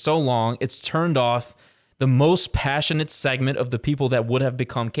fans for so long, it's turned off the most passionate segment of the people that would have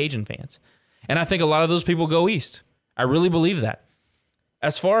become Cajun fans. And I think a lot of those people go east. I really believe that.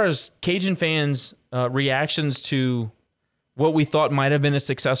 As far as Cajun fans' reactions to what we thought might have been a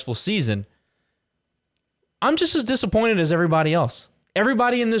successful season, I'm just as disappointed as everybody else.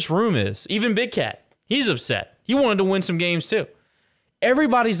 Everybody in this room is. Even Big Cat. He's upset. He wanted to win some games too.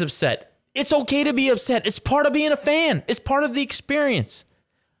 Everybody's upset. It's okay to be upset. It's part of being a fan. It's part of the experience.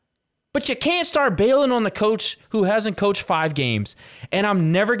 But you can't start bailing on the coach who hasn't coached 5 games. And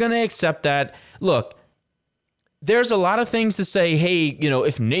I'm never going to accept that. Look, there's a lot of things to say, hey,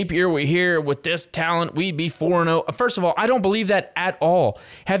 if Napier were here with this talent, we'd be 4-0. First of all, I don't believe that at all.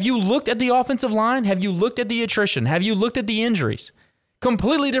 Have you looked at the offensive line? Have you looked at the attrition? Have you looked at the injuries?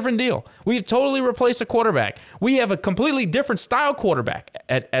 Completely different deal. We've totally replaced a quarterback. We have a completely different style quarterback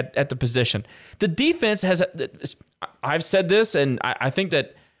at the position. The defense has, I've said this, and I think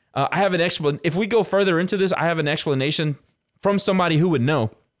that I have an explanation. If we go further into this, I have an explanation from somebody who would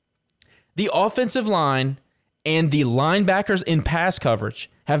know. The offensive line and the linebackers in pass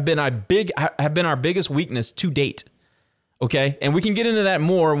coverage have been our biggest weakness to date. Okay? And we can get into that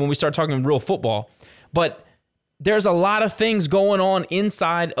more when we start talking real football. But there's a lot of things going on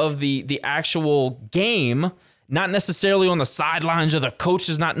inside of the actual game, not necessarily on the sidelines or the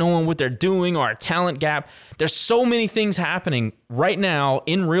coaches not knowing what they're doing or a talent gap. There's so many things happening right now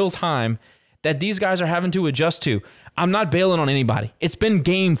in real time that these guys are having to adjust to. I'm not bailing on anybody. It's been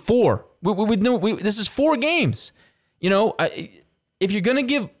game 4. This is 4 games. If you're going to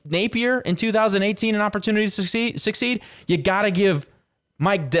give Napier in 2018 an opportunity to succeed, you got to give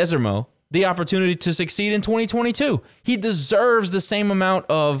Mike Desormeaux the opportunity to succeed in 2022. He deserves the same amount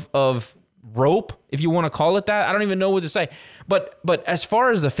of rope, if you want to call it that. I don't even know what to say. But as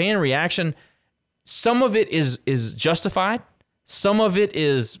far as the fan reaction, some of it is justified, some of it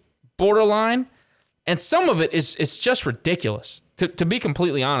is borderline, and some of it is just ridiculous. To be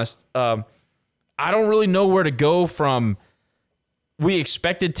completely honest, I don't really know where to go from. We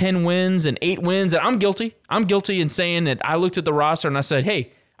expected 10 wins and 8 wins, and I'm guilty. I'm guilty in saying that I looked at the roster and I said,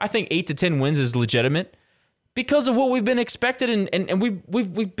 hey, I think 8 to 10 wins is legitimate because of what we've been expected, and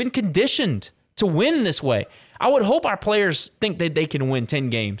we've been conditioned to win this way. I would hope our players think that they can win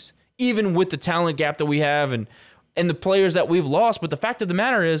 10 games, even with the talent gap that we have and the players that we've lost. But the fact of the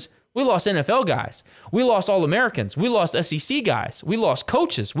matter is, we lost NFL guys. We lost All-Americans. We lost SEC guys. We lost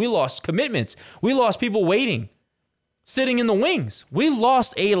coaches. We lost commitments. We lost people waiting, sitting in the wings. We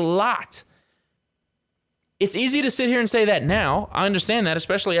lost a lot. It's easy to sit here and say that now. I understand that,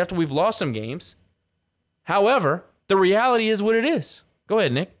 especially after we've lost some games. However, the reality is what it is. Go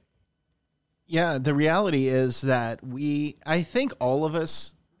ahead, Nick. Yeah, the reality is that I think all of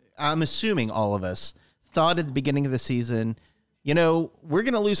us, I'm assuming all of us, thought at the beginning of the season, we're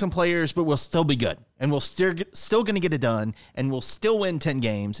going to lose some players, but we'll still be good. And we'll still going to get it done. And we'll still win 10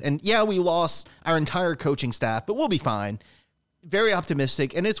 games. And yeah, we lost our entire coaching staff, but we'll be fine. Very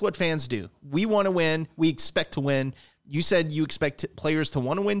optimistic. And it's what fans do. We want to win. We expect to win. You said you expect players to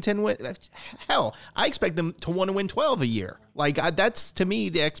want to win 10 wins. Hell, I expect them to want to win 12 a year. That's, to me,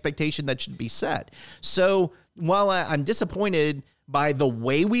 the expectation that should be set. So while I'm disappointed by the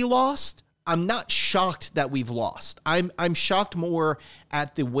way we lost, I'm not shocked that we've lost. I'm shocked more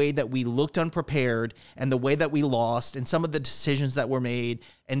at the way that we looked unprepared and the way that we lost and some of the decisions that were made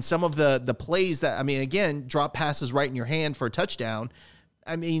and some of the plays that, again, drop passes right in your hand for a touchdown.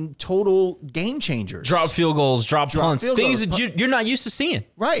 Total game changers. Drop field goals, drop punts, things that you're not used to seeing.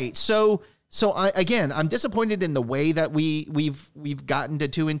 Right. So I'm disappointed in the way that we've gotten to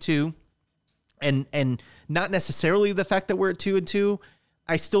 2-2 and not necessarily the fact that we're at 2-2.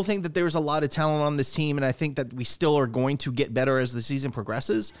 I still think that there's a lot of talent on this team, and I think that we still are going to get better as the season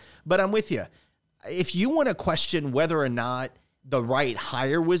progresses. But I'm with you. If you want to question whether or not the right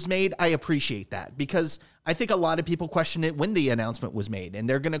hire was made, I appreciate that, because I think a lot of people question it when the announcement was made, and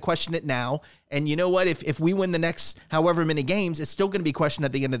they're going to question it now. And you know what? If we win the next however many games, it's still going to be questioned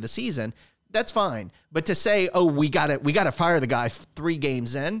at the end of the season. That's fine. But to say, oh, we got to fire the guy 3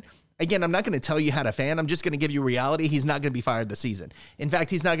 games in, again, I'm not going to tell you how to fan. I'm just going to give you reality. He's not going to be fired this season. In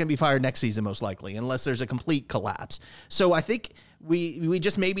fact, he's not going to be fired next season, most likely, unless there's a complete collapse. So I think we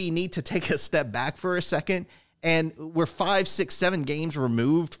just maybe need to take a step back for a second. And we're 5, 6, 7 games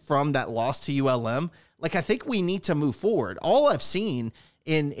removed from that loss to ULM. I think we need to move forward. All I've seen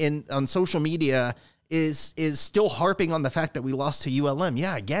on social media is still harping on the fact that we lost to ULM.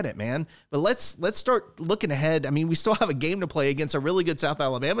 Yeah, I get it, man. But let's start looking ahead. We still have a game to play against a really good South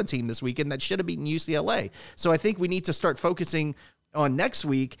Alabama team this weekend that should have beaten UCLA. So I think we need to start focusing on next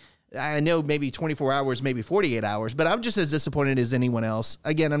week. I know maybe 24 hours, maybe 48 hours, but I'm just as disappointed as anyone else.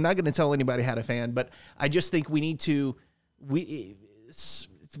 Again, I'm not going to tell anybody how to fan, but I just think we need to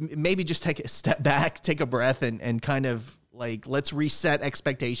maybe just take a step back, take a breath, and kind of let's reset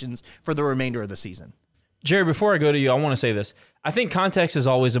expectations for the remainder of the season. Jerry, before I go to you, I want to say this. I think context is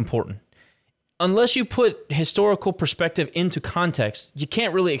always important. Unless you put historical perspective into context, you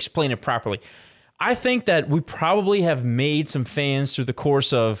can't really explain it properly. I think that we probably have made some fans through the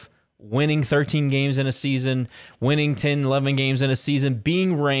course of winning 13 games in a season, winning 10, 11 games in a season,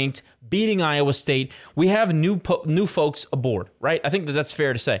 being ranked, beating Iowa State. We have new folks aboard, right? I think that that's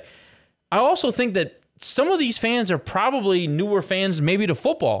fair to say. I also think that some of these fans are probably newer fans maybe to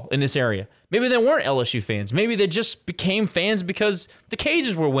football in this area. Maybe they weren't LSU fans. Maybe they just became fans because the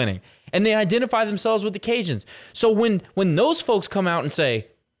Cajuns were winning and they identify themselves with the Cajuns. So when those folks come out and say,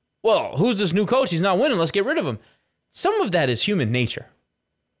 well, who's this new coach? He's not winning. Let's get rid of him. Some of that is human nature.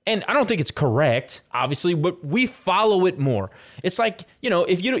 And I don't think it's correct, obviously, but we follow it more. It's like,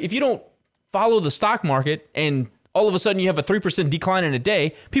 if you don't follow the stock market and all of a sudden you have a 3% decline in a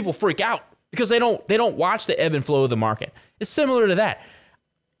day, people freak out because they don't watch the ebb and flow of the market. It's similar to that.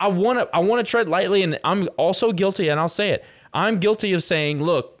 I want to tread lightly, and I'm also guilty, and I'll say it. I'm guilty of saying,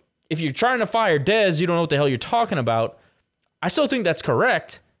 look, if you're trying to fire Dez, you don't know what the hell you're talking about. I still think that's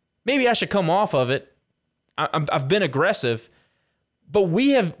correct. Maybe I should come off of it. I've been aggressive. But we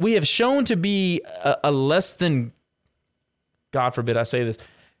have shown to be a less than, God forbid I say this,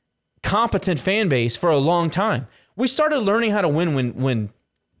 competent fan base for a long time. We started learning how to win when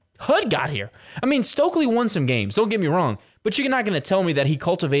Hud got here. I mean, Stokely won some games, don't get me wrong, but you're not going to tell me that he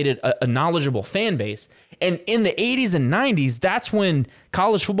cultivated a knowledgeable fan base. And in the 80s and 90s, that's when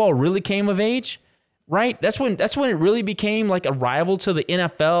college football really came of age, right? That's when it really became like a rival to the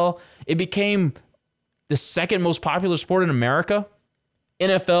NFL. It became the second most popular sport in America.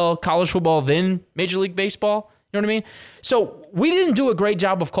 NFL, college football, then Major League Baseball. You know what I mean? So we didn't do a great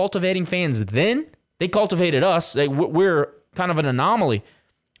job of cultivating fans then. They cultivated us. We're kind of an anomaly.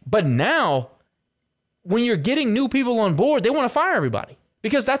 But now, when you're getting new people on board, they want to fire everybody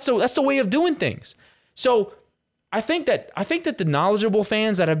because that's the way of doing things. So I think that the knowledgeable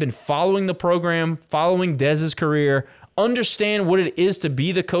fans that have been following the program, following Dez's career, understand what it is to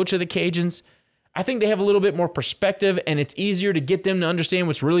be the coach of the Cajuns. I think they have a little bit more perspective, and it's easier to get them to understand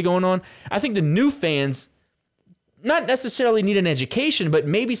what's really going on. I think the new fans not necessarily need an education, but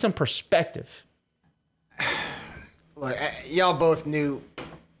maybe some perspective. Look, y'all both knew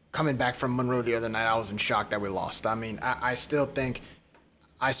coming back from Monroe the other night, I was in shock that we lost. I mean, I still think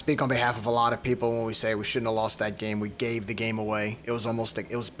I speak on behalf of a lot of people when we say we shouldn't have lost that game. We gave the game away. It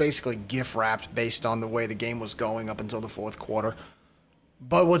was basically gift wrapped based on the way the game was going up until the fourth quarter.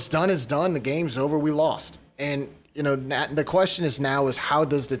 But what's done is done. The game's over. We lost. And, the question is how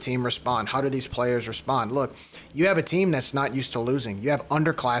does the team respond? How do these players respond? Look, you have a team that's not used to losing. You have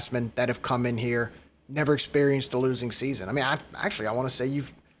underclassmen that have come in here, never experienced a losing season. I mean, I want to say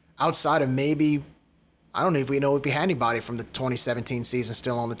you've, outside of maybe, I don't know if we know if we had anybody from the 2017 season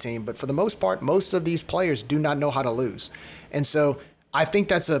still on the team, but for the most part, most of these players do not know how to lose. And so I think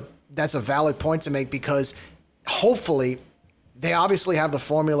that's a valid point to make because hopefully they obviously have the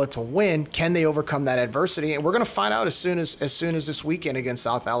formula to win. Can they overcome that adversity? And we're going to find out as soon as this weekend against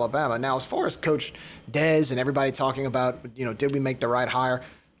South Alabama. Now, as far as Coach Dez and everybody talking about, did we make the right hire?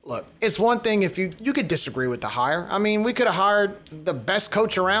 Look, it's one thing if you could disagree with the hire. I mean, we could have hired the best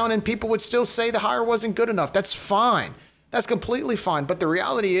coach around and people would still say the hire wasn't good enough. That's fine. That's completely fine. But the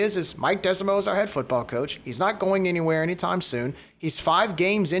reality is Mike Desimo is our head football coach. He's not going anywhere anytime soon. He's 5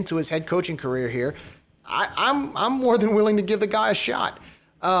 games into his head coaching career here. I'm more than willing to give the guy a shot.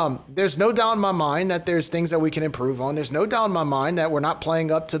 There's no doubt in my mind that there's things that we can improve on. There's no doubt in my mind that we're not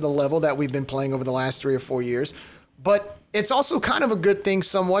playing up to the level that we've been playing over the last 3 or 4 years. But it's also kind of a good thing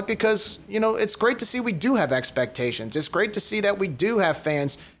somewhat because, it's great to see we do have expectations. It's great to see that we do have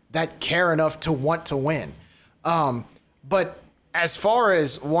fans that care enough to want to win. But as far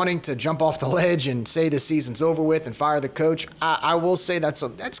as wanting to jump off the ledge and say the season's over with and fire the coach, I will say that's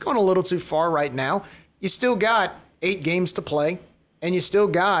going a little too far right now. You still got 8 games to play, and you still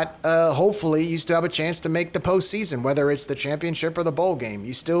got, hopefully, you still have a chance to make the postseason, whether it's the championship or the bowl game.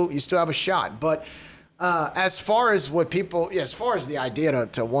 You still have a shot. But as far as what people, as far as the idea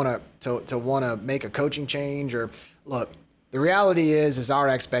to want to make a coaching change, or look, the reality is our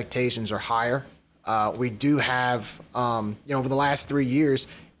expectations are higher. We do have, over the last 3 years,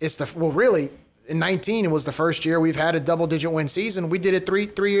 really in 19, it was the first year we've had a double-digit win season. We did it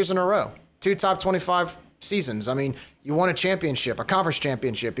three years in a row. 2 top 25 seasons. I mean, you won a championship, a conference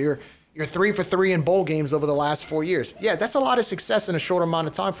championship. You're 3 for 3 in bowl games over the last 4 years. Yeah, that's a lot of success in a short amount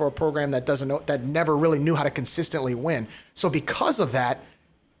of time for a program that never really knew how to consistently win. So because of that,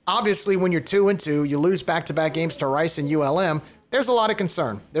 obviously when you're 2-2, you lose back-to-back games to Rice and ULM, there's a lot of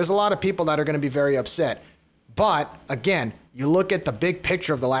concern. There's a lot of people that are going to be very upset. But again, you look at the big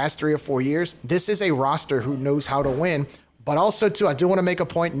picture of the last 3 or 4 years, this is a roster who knows how to win. But also, too, I do want to make a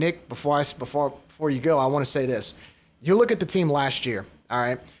point, Nick, before you go, I want to say this. You look at the team last year, all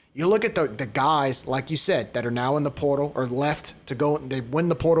right? You look at the guys, like you said, that are now in the portal or left to go. They win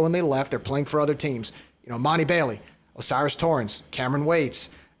the portal and they left. They're playing for other teams. Monty Bailey, Osiris Torrens, Cameron Waits,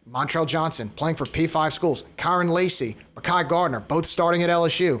 Montrell Johnson, playing for P5 schools. Kyron Lacey, Mekhi Gardner, both starting at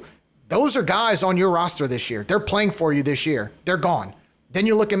LSU. Those are guys on your roster this year. They're playing for you this year. They're gone. Then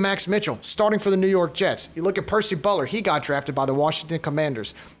you look at Max Mitchell, starting for the New York Jets. You look at Percy Butler. He got drafted by the Washington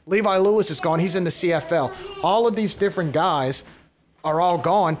Commanders. Levi Lewis is gone. He's in the CFL. All of these different guys are all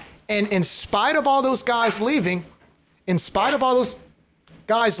gone. And in spite of all those guys leaving,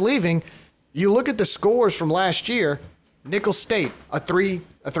 you look at the scores from last year. Nicholls State, a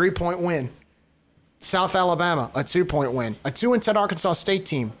 3-point win. South Alabama, a 2-point win. A 2-10 Arkansas State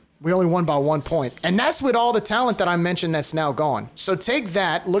team. We only won by 1 point. And that's with all the talent that I mentioned that's now gone. So take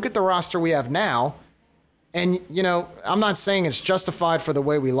that, look at the roster we have now, and, I'm not saying it's justified for the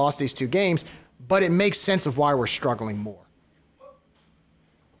way we lost these 2 games, but it makes sense of why we're struggling more.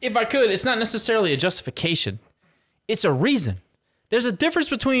 If I could, it's not necessarily a justification. It's a reason. There's a difference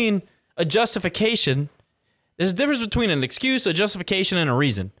between a justification. There's a difference between an excuse, a justification, and a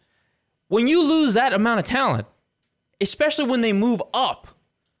reason. When you lose that amount of talent, especially when they move up,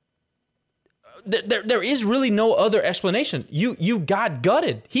 there is really no other explanation. You got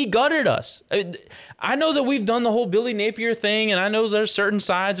gutted. He gutted us. I know that we've done the whole Billy Napier thing, and I know there's certain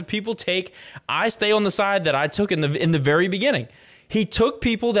sides that people take. I stay on the side that I took in the very beginning. He took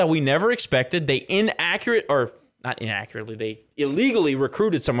people that we never expected. They they illegally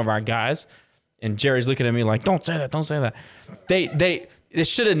recruited some of our guys. And Jerry's looking at me like, don't say that, don't say that. This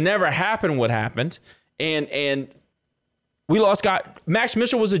should have never happened what happened. And we lost guy. Max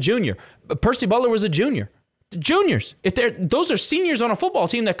Mitchell was a junior. Percy Butler was a junior. The juniors, those are seniors on a football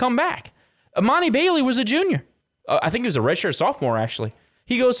team that come back. Monty Bailey was a junior. I think he was a redshirt sophomore, actually.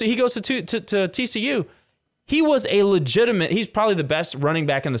 He goes to TCU. He was a legitimate, he's probably the best running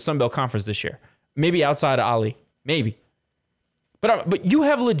back in the Sun Belt Conference this year. Maybe outside of Ali. Maybe. But you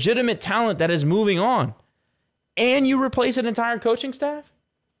have legitimate talent that is moving on. And you replace an entire coaching staff?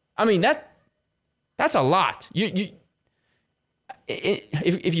 I mean, that's a lot.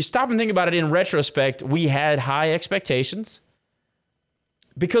 If you stop and think about it in retrospect, we had high expectations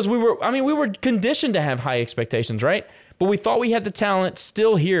because we were conditioned to have high expectations, right? But we thought we had the talent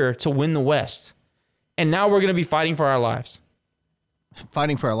still here to win the West. And now we're going to be fighting for our lives.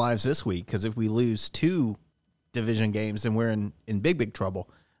 Fighting for our lives this week, because if we lose 2 division games, then we're in big trouble.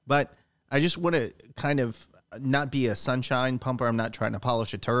 But I just want to kind of not be a sunshine pumper. I'm not trying to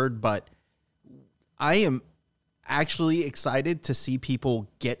polish a turd, but I am actually excited to see people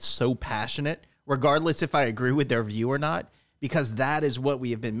get so passionate, regardless if I agree with their view or not, because that is what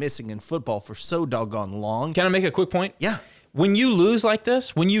we have been missing in football for so doggone long. Can I make a quick point? Yeah. When you lose like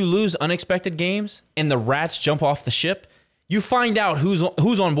this, when you lose unexpected games and the rats jump off the ship, you find out who's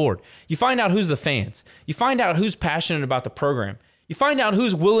on board. You find out who's the fans. You find out who's passionate about the program. You find out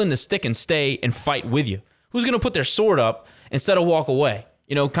who's willing to stick and stay and fight with you. Who's going to put their sword up instead of walk away.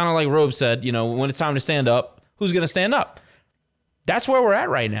 Kind of like Robe said, when it's time to stand up, who's going to stand up? That's where we're at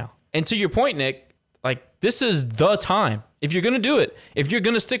right now. And to your point, Nick, this is the time. If you're going to do it, if you're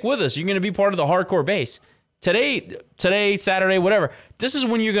going to stick with us, you're going to be part of the hardcore base. Today, Saturday, whatever, this is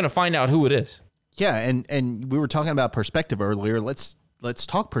when you're going to find out who it is. Yeah, and we were talking about perspective earlier. Let's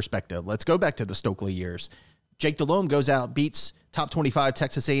talk perspective. Let's go back to the Stokely years. Jake Delhomme goes out, beats top 25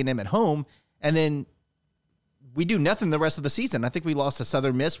 Texas A&M at home, and then we do nothing the rest of the season. I think we lost to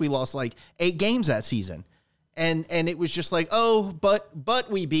Southern Miss. We lost 8 games that season. And it was just but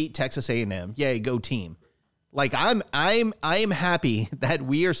we beat Texas A&M. Yay, go team. I am happy that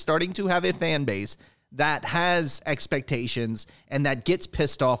we are starting to have a fan base that has expectations and that gets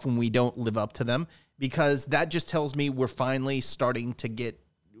pissed off when we don't live up to them, because that just tells me we're starting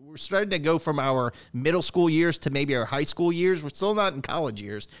to go from our middle school years to maybe our high school years. We're still not in college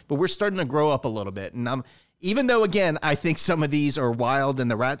years, but we're starting to grow up a little bit. And even though, again, I think some of these are wild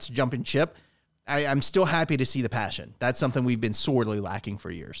and the rats jumping ship, I'm still happy to see the passion. That's something we've been sorely lacking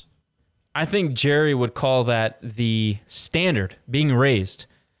for years. I think Jerry would call that the standard being raised.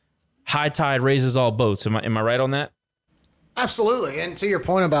 High tide raises all boats. Am I right on that? Absolutely. And to your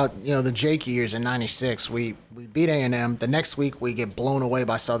point about, the Jake years in 96, we beat A&M. The next week we get blown away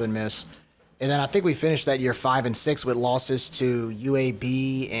by Southern Miss. And then I think we finished that year 5-6 with losses to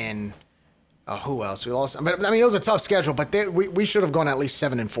UAB and who else? We lost. But it was a tough schedule, but we should have gone at least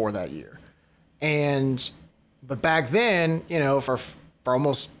 7-4 that year. But back then, for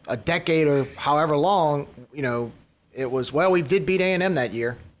almost a decade or however long, it was, we did beat A&M that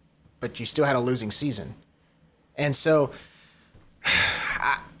year, but you still had a losing season. And so,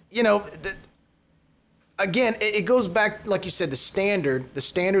 again, it goes back, like you said, the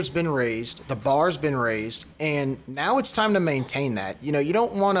standard's been raised, the bar's been raised, and now it's time to maintain that. You know, you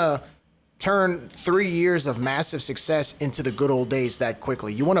don't want to turn 3 years of massive success into the good old days that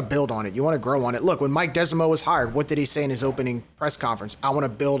quickly. You want to build on it. You want to grow on it. Look, when Mike Desimo was hired, what did he say in his opening press conference? I want to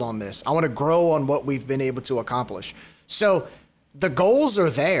build on this. I want to grow on what we've been able to accomplish. So the goals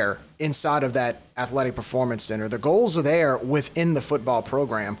are there inside of that athletic performance center. The goals are there within the football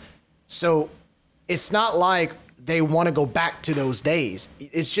program. So it's not like they want to go back to those days.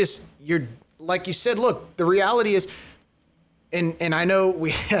 It's just, you're, like you said, look, the reality is, and I know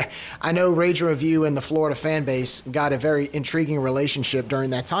I know Rage Review and the Florida fan base got a very intriguing relationship during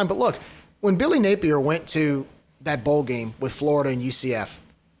that time. But look, when Billy Napier went to that bowl game with Florida and UCF,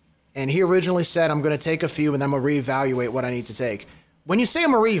 and he originally said, I'm going to take a few and I'm going to reevaluate what I need to take. When you say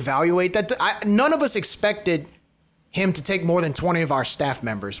I'm going to reevaluate, none of us expected him to take more than 20 of our staff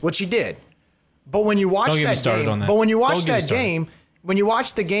members, which he did. But when you watch when you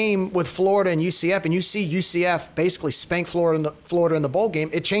watch the game with Florida and UCF, and you see UCF basically spank Florida in the bowl game,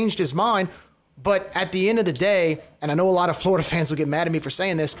 it changed his mind. But at the end of the day, and I know a lot of Florida fans will get mad at me for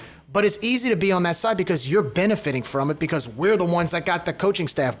saying this, but it's easy to be on that side because you're benefiting from it because we're the ones that got the coaching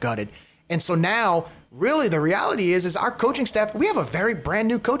staff gutted. And so now, really, the reality is our coaching staff, we have a very brand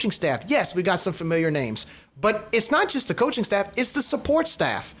new coaching staff. Yes, we got some familiar names, but it's not just the coaching staff, it's the support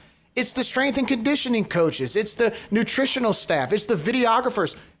staff. It's the strength and conditioning coaches. It's the nutritional staff. It's the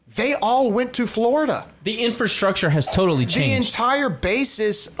videographers. They all went to Florida. The infrastructure has totally changed. The entire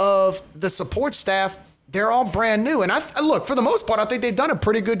basis of the support staff, they're all brand new. And look, for the most part, I think they've done a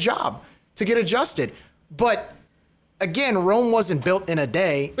pretty good job to get adjusted. But again, Rome wasn't built in a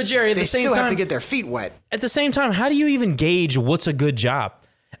day. But Jerry, at the same time, they still have to get their feet wet. At the same time, how do you even gauge what's a good job?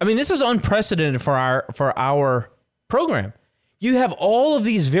 I mean, this is unprecedented for our program. You have all of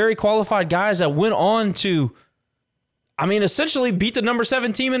these very qualified guys that went on to, I mean, essentially beat the number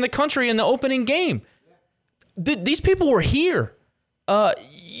 7 team in the country in the opening game. These people were here.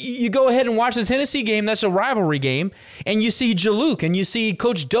 You go ahead and watch the Tennessee game. That's a rivalry game. And you see Jaluk, and you see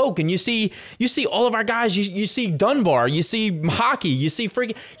Coach Doak, and you see all of our guys. You see Dunbar. You see Hockey. You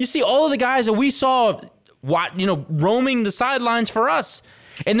see all of the guys that we saw, roaming the sidelines for us.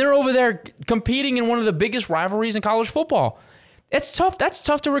 And they're over there competing in one of the biggest rivalries in college football. It's tough. That's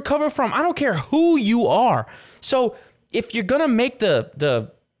tough to recover from. I don't care who you are. So if you're gonna make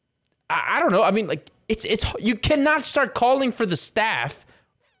I don't know. I mean, like it's you cannot start calling for the staff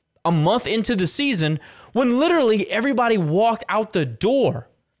a month into the season when literally everybody walked out the door.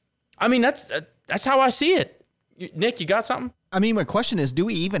 I mean, that's how I see it. Nick, you got something? I mean, my question is, do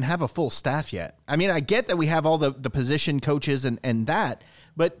we even have a full staff yet? I mean, I get that we have all the position coaches and that,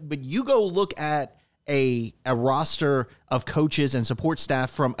 but you go look at a roster of coaches and support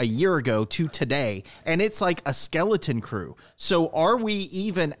staff from a year ago to today, and it's like a skeleton crew. So are we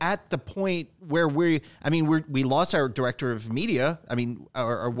even at the point where we lost our director of media,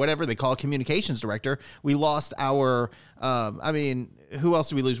 or whatever they call communications director. We lost our, who else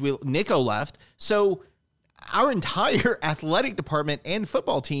did we lose? Nico left. So our entire athletic department and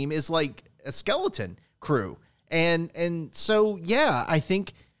football team is like a skeleton crew. And so, yeah,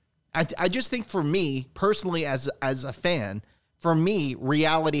 I just think for me personally, as a fan, for me,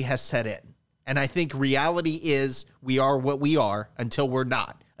 reality has set in. And I think reality is we are what we are until we're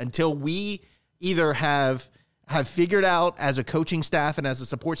not, until we either have figured out as a coaching staff and as a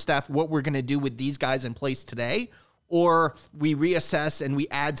support staff what we're going to do with these guys in place today, or we reassess and we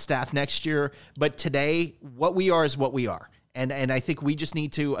add staff next year. But today, what we are is what we are. And I think we just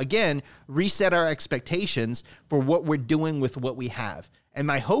need to, again, reset our expectations for what we're doing with what we have. And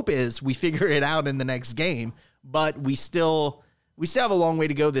my hope is we figure it out in the next game, but we still have a long way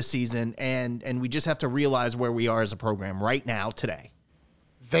to go this season, and we just have to realize where we are as a program right now, today.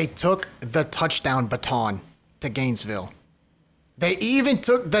 They took the touchdown baton to Gainesville. They even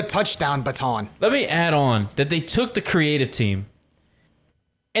took the touchdown baton. Let me add on that they took the creative team.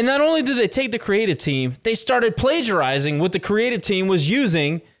 And not only did they take the creative team, they started plagiarizing what the creative team was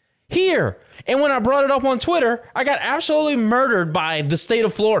using here. And when I brought it up on Twitter, I got absolutely murdered by the state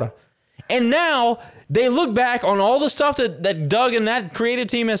of Florida. And now they look back on all the stuff that Doug and that creative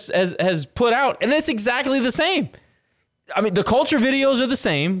team has put out, and it's exactly the same. I mean, the culture videos are the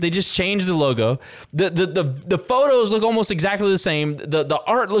same. They just changed the logo. The photos look almost exactly the same. The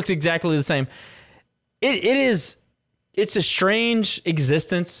art looks exactly the same. It's a strange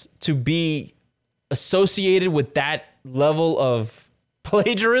existence to be associated with that level of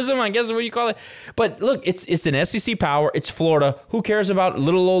plagiarism, I guess is what you call it. But look, it's an SEC power. It's Florida. Who cares about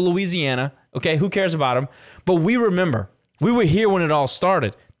little old Louisiana? Okay, who cares about them? But we remember. We were here when it all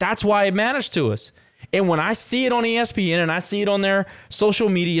started. That's why it matters to us. And when I see it on ESPN and I see it on their social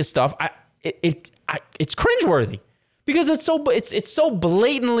media stuff, it's cringeworthy because it's so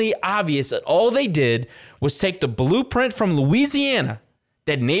blatantly obvious that all they did was take the blueprint from Louisiana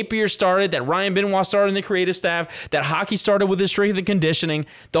that Napier started, that Ryan Benoit started in the creative staff, that hockey started with his strength and conditioning,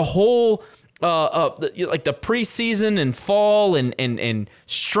 the whole like the preseason and fall and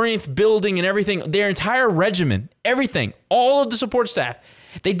strength building and everything, their entire regimen, everything, all of the support staff,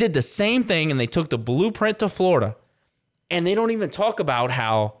 they did the same thing and they took the blueprint to Florida. And they don't even talk about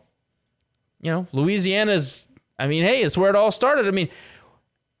how, Louisiana's, hey, it's where it all started.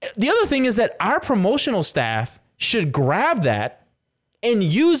 The other thing is that our promotional staff should grab that and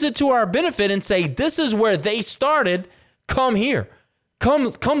use it to our benefit and say, this is where they started. Come here.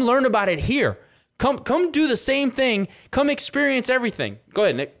 Come learn about it here. Come do the same thing. Come experience everything. Go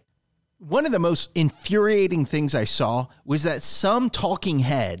ahead, Nick. One of the most infuriating things I saw was that some talking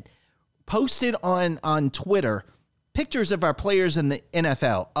head posted on Twitter pictures of our players in the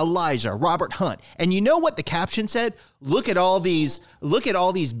NFL, Elijah, Robert Hunt. And you know what the caption said? Look at all these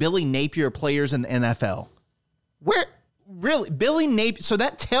Billy Napier players in the NFL. Where? Really? Billy Napier. So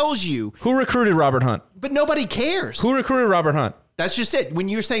that tells you. Who recruited Robert Hunt? But nobody cares. Who recruited Robert Hunt? That's just it. When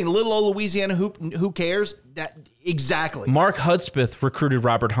you're saying little old Louisiana, who cares? That exactly. Mark Hudspeth recruited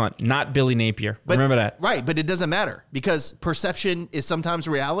Robert Hunt, not Billy Napier. Remember that. Right, but it doesn't matter because perception is sometimes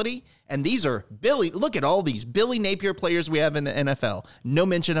reality. And these are look at all these Billy Napier players we have in the NFL. No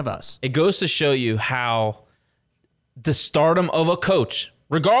mention of us. It goes to show you how the stardom of a coach,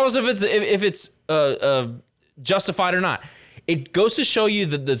 regardless if it's justified or not, it goes to show you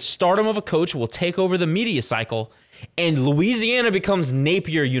that the stardom of a coach will take over the media cycle and Louisiana becomes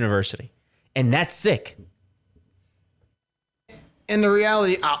Napier University. And that's sick. In the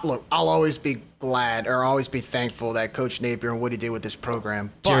reality, look, I'll always be glad or always be thankful that Coach Napier and what he did with this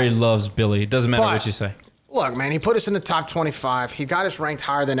program. Jerry loves Billy. It doesn't matter what you say. Look, man, he put us in the top 25. He got us ranked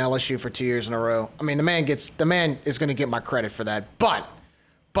higher than LSU for 2 years in a row. The man is going to get my credit for that. But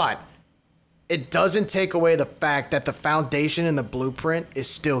it doesn't take away the fact that the foundation and the blueprint is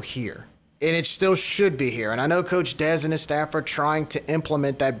still here. And it still should be here. And I know Coach Dez and his staff are trying to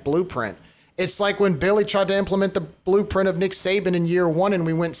implement that blueprint. It's like when Billy tried to implement the blueprint of Nick Saban in year one and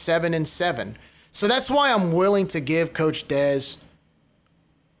we went 7-7. So that's why I'm willing to give Coach Dez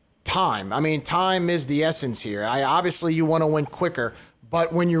time. Time is the essence here. Obviously you want to win quicker,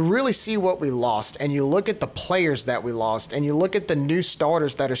 but when you really see what we lost and you look at the players that we lost and you look at the new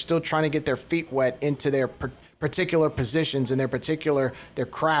starters that are still trying to get their feet wet into their particular positions and their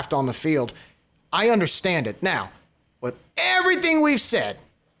craft on the field, I understand it. Now, with everything we've said,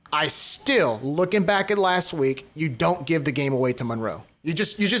 I still, looking back at last week, you don't give the game away to Monroe. You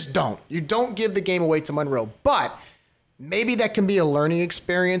just don't. You don't give the game away to Monroe. But maybe that can be a learning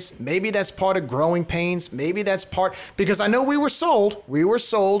experience. Maybe that's part of growing pains. Maybe that's part, because I know we were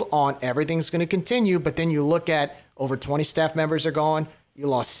sold on everything's going to continue, but then you look at over 20 staff members are gone. You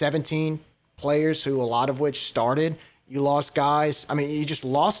lost 17 players who a lot of which started. You lost guys. You just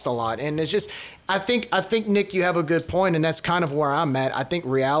lost a lot. And it's just, I think, Nick, you have a good point, and that's kind of where I'm at. I think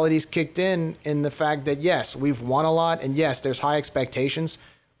reality's kicked in the fact that, yes, we've won a lot, and yes, there's high expectations,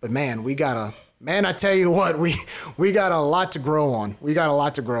 but man, I tell you what, we got a lot to grow on. We got a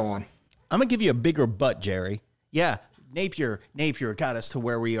lot to grow on. I'm going to give you a bigger but, Jerry. Yeah, Napier got us to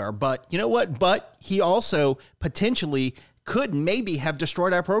where we are, but you know what? But he also potentially could maybe have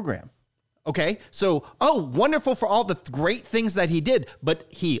destroyed our program. Okay, so, wonderful for all the great things that he did, but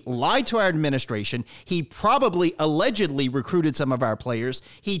he lied to our administration. He probably allegedly recruited some of our players.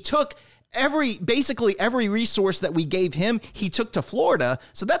 He took basically every resource that we gave him, he took to Florida.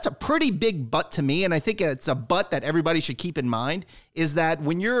 So that's a pretty big but to me. And I think it's a but that everybody should keep in mind is that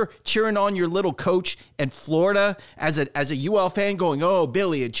when you're cheering on your little coach in Florida as a UL fan going, oh,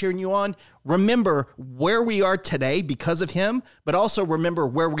 Billy, and cheering you on, remember where we are today because of him, but also remember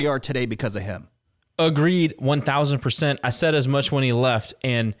where we are today because of him. Agreed, 1,000%. I said as much when he left.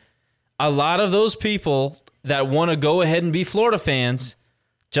 And a lot of those people that want to go ahead and be Florida fans,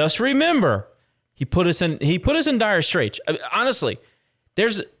 just remember, he put us in dire straits. Honestly,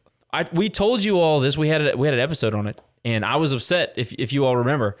 we told you all this. We had an episode on it, and I was upset. If you all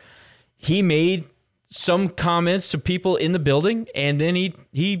remember, he made some comments to people in the building, and then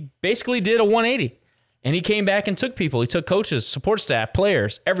he basically did a 180, and he came back and took people. He took coaches, support staff,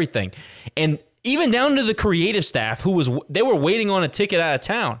 players, everything, and even down to the creative staff they were waiting on a ticket out of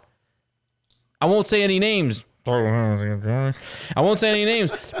town. I won't say any names. But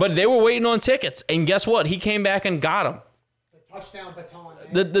they were waiting on tickets, and guess what? He came back and got them. touchdown baton.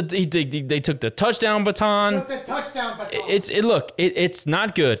 Man. They took the touchdown baton. Took the touchdown baton. It's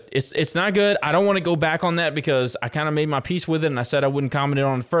not good. It's not good. I don't want to go back on that because I kind of made my peace with it and I said I wouldn't comment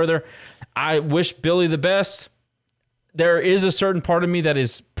on it further. I wish Billy the best. There is a certain part of me that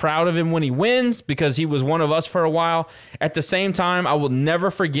is proud of him when he wins because he was one of us for a while. At the same time, I will never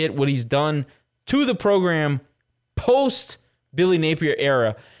forget what he's done to the program post Billy Napier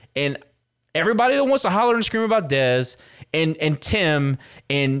era. And everybody that wants to holler and scream about Dez and Tim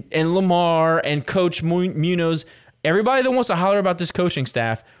and Lamar and Coach Munoz, everybody that wants to holler about this coaching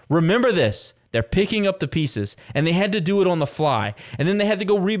staff, remember this. They're picking up the pieces, and they had to do it on the fly. And then they had to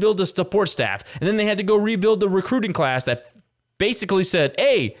go rebuild the support staff. And then they had to go rebuild the recruiting class that basically said,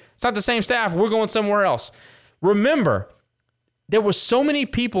 hey, it's not the same staff. We're going somewhere else. Remember, there were so many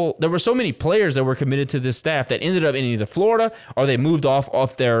players that were committed to this staff that ended up in either Florida or they moved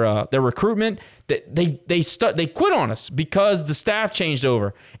off their recruitment. That they quit on us because the staff changed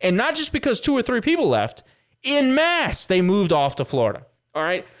over. And not just because 2 or 3 people left. En masse, they moved off to Florida. All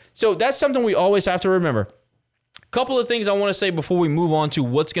right? So that's something we always have to remember. A couple of things I want to say before we move on to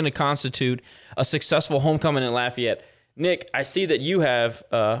what's going to constitute a successful homecoming in Lafayette. Nick, I see that you have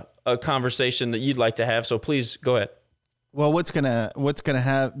a conversation that you'd like to have, so please go ahead. Well, what's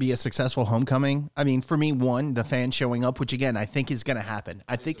gonna be a successful homecoming? I mean, for me, one, the fans showing up, which again I think is gonna happen.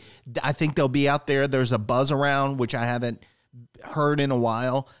 I think they'll be out there. There's a buzz around, which I haven't heard in a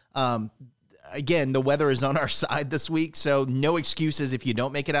while. Again, the weather is on our side this week, so no excuses if you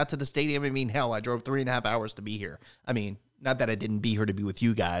don't make it out to the stadium. I mean, hell, I drove 3.5 hours to be here. I mean, not that I didn't be here to be with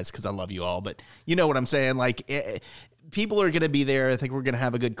you guys because I love you all, but you know what I'm saying. Like, people are going to be there. I think we're going to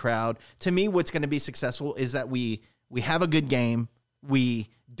have a good crowd. To me, what's going to be successful is that we have a good game. We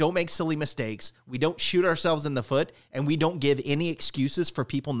don't make silly mistakes. We don't shoot ourselves in the foot, and we don't give any excuses for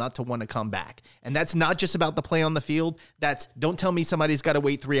people not to want to come back. And that's not just about the play on the field. That's don't tell me somebody's got to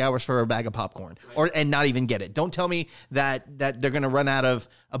wait 3 hours for a bag of popcorn and not even get it. Don't tell me that they're going to run out of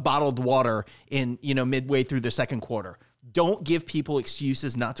a bottled water in midway through the second quarter. Don't give people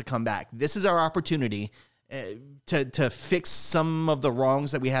excuses not to come back. This is our opportunity to fix some of the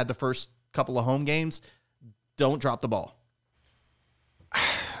wrongs that we had the first couple of home games. Don't drop the ball.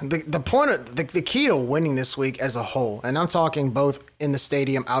 The key to winning this week as a whole, and I'm talking both in the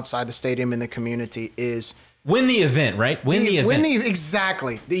stadium, outside the stadium, in the community, is win the event, right? Win the event.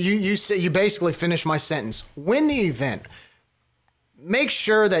 Exactly. You basically finished my sentence. Win the event. Make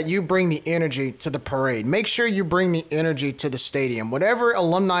sure that you bring the energy to the parade. Make sure you bring the energy to the stadium. Whatever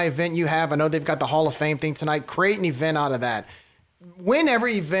alumni event you have, I know they've got the Hall of Fame thing tonight. Create an event out of that. Win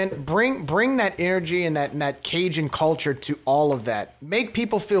every event, bring that energy and that Cajun culture to all of that. Make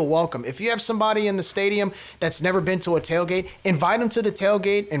people feel welcome. If you have somebody in the stadium that's never been to a tailgate, invite them to the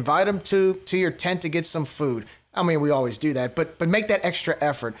tailgate, invite them to your tent to get some food. I mean, we always do that, but make that extra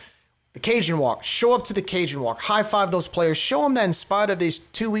effort. The Cajun Walk, show up to the Cajun Walk, high five those players, show them that in spite of these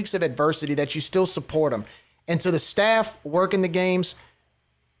 2 weeks of adversity that you still support them. And to the staff working the games,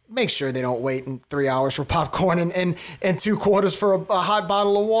 make sure they don't wait in 3 hours for popcorn and 2 quarters for a hot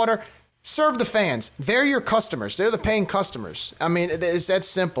bottle of water. Serve the fans. They're your customers. They're the paying customers. I mean, it's that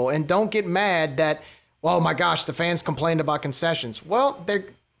simple. And don't get mad that, oh my gosh, the fans complained about concessions. Well, they're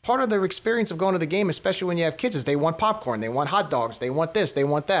part of their experience of going to the game, especially when you have kids, is they want popcorn, they want hot dogs, they want this, they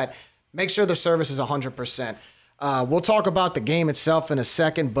want that. Make sure the service is 100%. We'll talk about the game itself in a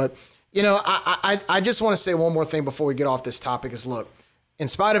second, but I just want to say one more thing before we get off this topic is, look, in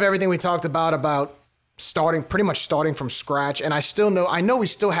spite of everything we talked about pretty much starting from scratch, and I know we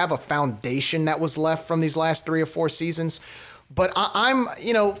still have a foundation that was left from these last 3 or 4 seasons, but I'm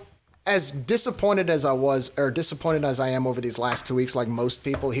as disappointed as I was, or disappointed as I am over these last 2 weeks, like most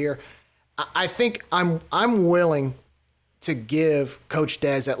people here, I think I'm willing to give Coach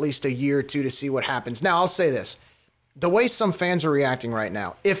Dez at least a year or 2 to see what happens. Now, I'll say this. The way some fans are reacting right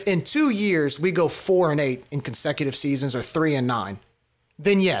now, if in 2 years we go 4-8 in consecutive seasons or 3-9,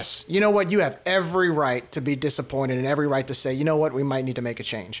 then yes, you know what? You have every right to be disappointed and every right to say, you know what? We might need to make a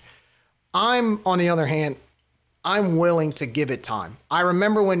change. On the other hand, I'm willing to give it time. I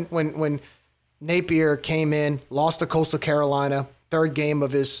remember when Napier came in, lost to Coastal Carolina, 3rd game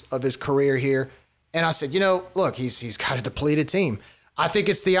of his career here, and I said, look, he's got a depleted team. I think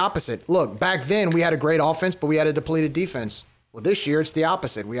it's the opposite. Look, back then we had a great offense, but we had a depleted defense. Well, this year it's the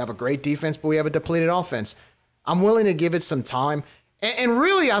opposite. We have a great defense, but we have a depleted offense. I'm willing to give it some time. And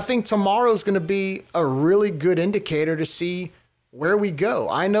really, I think tomorrow's going to be a really good indicator to see where we go.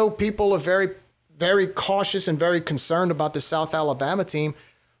 I know people are very, very cautious and very concerned about the South Alabama team,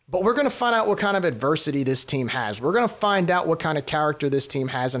 But we're going to find out what kind of adversity this team has. We're going to find out what kind of character this team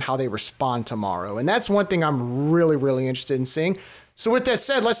has and how they respond tomorrow. And that's one thing I'm really, really interested in seeing. So with that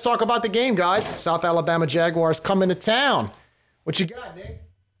said, let's talk about the game, guys. South Alabama Jaguars coming to town. What you got, Nick?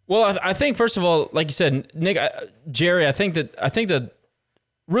 Well, I think first of all, like you said, Nick, Jerry, I think that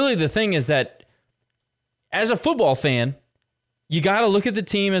really the thing is that as a football fan, you got to look at the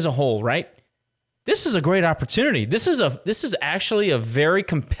team as a whole, right? This is a great opportunity. This is actually a very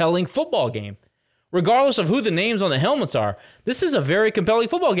compelling football game. Regardless of who the names on the helmets are, this is a very compelling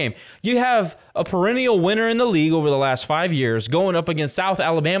football game. You have a perennial winner in the league over the last 5 years going up against South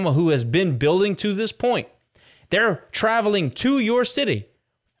Alabama, who has been building to this point. They're traveling to your city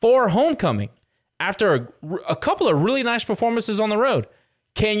for homecoming after a couple of really nice performances on the road.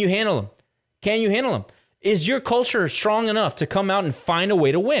 Can you handle them? Can you handle them? Is your culture strong enough to come out and find a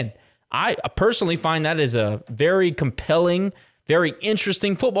way to win? I personally find that is a very compelling, very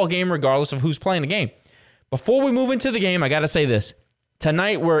interesting football game, regardless of who's playing the game. Before we move into the game, I got to say this.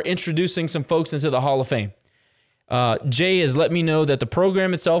 Tonight, we're introducing some folks into the Hall of Fame. Jay has let me know that the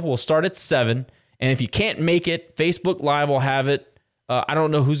program itself will start at 7, and if you can't make it, Facebook Live will have it. I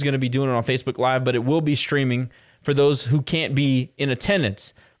don't know who's going to be doing it on Facebook Live, but it will be streaming for those who can't be in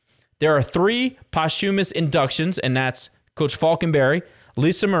attendance. There are 3 posthumous inductions, and that's Coach Falkenberry,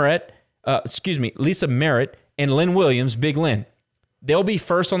 Lisa Merritt, and Lynn Williams, Big Lynn. They'll be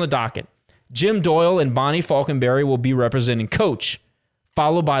first on the docket. Jim Doyle and Bonnie Falkenberry will be representing Coach,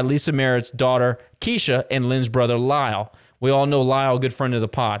 followed by Lisa Merritt's daughter, Keisha, and Lynn's brother, Lyle. We all know Lyle, good friend of the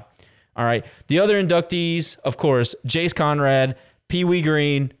pod. All right. The other inductees, of course, Jace Conrad, Pee Wee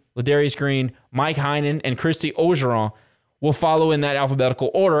Green, Ladarius Green, Mike Heinen, and Christy Ogeron will follow in that alphabetical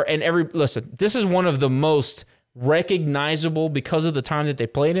order. And listen, this is one of the most recognizable, because of the time that they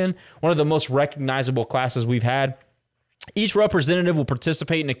played in, one of the most recognizable classes we've had. Each representative will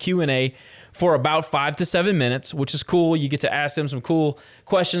participate in a Q&A for about 5 to 7 minutes, which is cool. You get to ask them some cool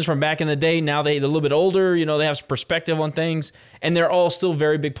questions from back in the day. Now they're a little bit older, they have some perspective on things, and they're all still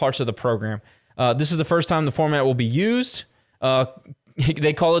very big parts of the program. This is the first time the format will be used.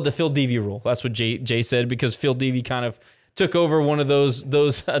 They call it the Phil Devey rule. That's what Jay said, because Phil Devey kind of took over one of those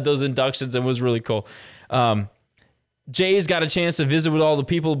inductions and was really cool. Jay's got a chance to visit with all the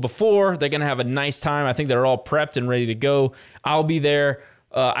people before. They're going to have a nice time. I think they're all prepped and ready to go. I'll be there.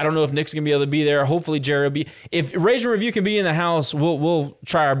 I don't know if Nick's going to be able to be there. Hopefully Jerry will be. If Rage and Review can be in the house, we'll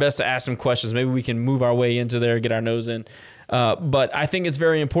try our best to ask some questions. Maybe we can move our way into there, get our nose in. But I think it's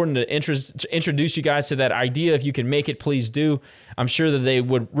very important to introduce you guys to that idea. If you can make it, please do. I'm sure that they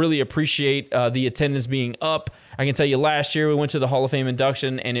would really appreciate the attendance being up. I can tell you last year we went to the Hall of Fame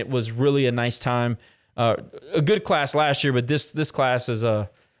induction, and it was really a nice time. A good class last year, but this class is a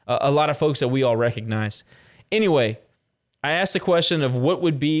lot of folks that we all recognize. Anyway, I asked the question of what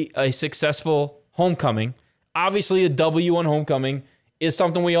would be a successful homecoming. Obviously, a W on homecoming is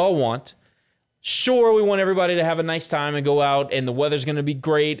something we all want. Sure, we want everybody to have a nice time and go out, and the weather's going to be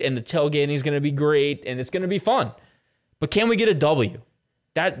great, and the tailgating is going to be great, and it's going to be fun. But can we get a W?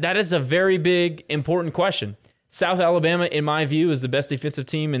 That is a very big, important question. South Alabama, in my view, is the best defensive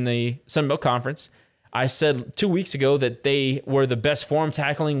team in the Sun Belt Conference. I said 2 weeks ago that they were the best form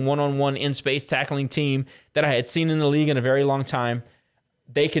tackling, one-on-one in-space tackling team that I had seen in the league in a very long time.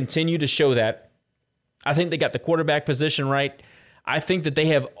 They continue to show that. I think they got the quarterback position right. I think that they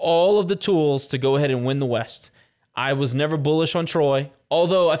have all of the tools to go ahead and win the West. I was never bullish on Troy.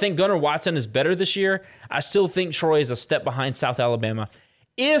 Although I think Gunnar Watson is better this year, I still think Troy is a step behind South Alabama.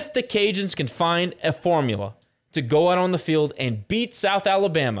 If the Cajuns can find a formula to go out on the field and beat South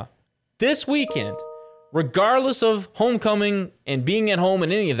Alabama this weekend, regardless of homecoming and being at home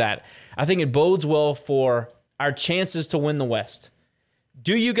and any of that, I think it bodes well for our chances to win the West.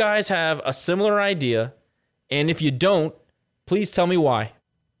 Do you guys have a similar idea? And if you don't, please tell me why.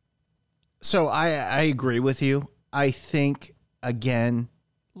 So I agree with you. I think, again,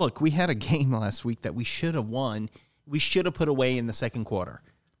 look, we had a game last week that we should have won. We should have put away in the second quarter.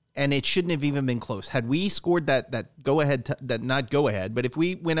 And it shouldn't have even been close. Had we scored that go-ahead, not go-ahead, but if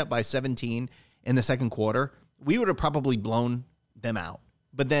we went up by 17 in the second quarter, we would have probably blown them out.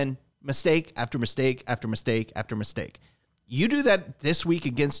 But then mistake after mistake after mistake after mistake. You do that this week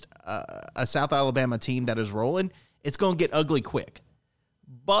against a South Alabama team that is rolling, it's going to get ugly quick.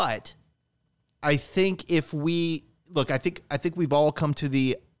 But I think if we look, I think we've all come to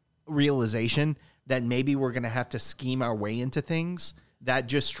the realization that maybe we're going to have to scheme our way into things, that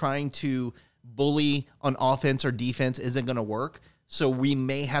just trying to bully on offense or defense isn't going to work. So we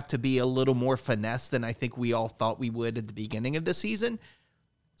may have to be a little more finesse than I think we all thought we would at the beginning of the season.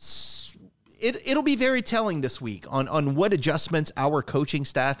 it'll be very telling this week on what adjustments our coaching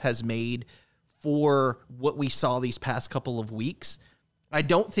staff has made for what we saw these past couple of weeks. I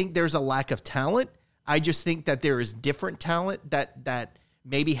don't think there's a lack of talent. I just think that there is different talent that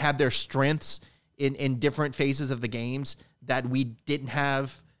maybe have their strengths in different phases of the games that we didn't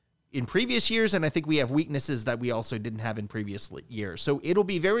have in previous years, and I think we have weaknesses that we also didn't have in previous years. So it'll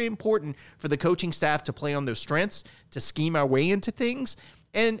be very important for the coaching staff to play on those strengths, to scheme our way into things.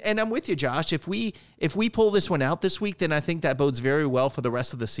 And I'm with you, Josh. If we pull this one out this week, then I think that bodes very well for the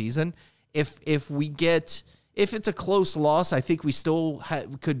rest of the season. If it's a close loss, I think we still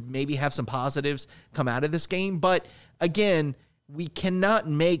could maybe have some positives come out of this game. But again, we cannot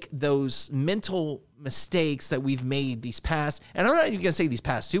make those mental mistakes that we've made these past, and I'm not even going to say these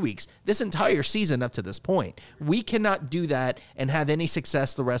past 2 weeks, this entire season up to this point. We cannot do that and have any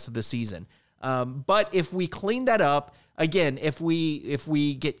success the rest of the season. But if we clean that up, again, if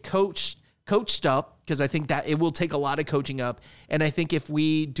we get coached up, because I think that it will take a lot of coaching up, and I think if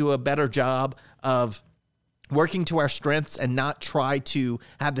we do a better job of working to our strengths and not try to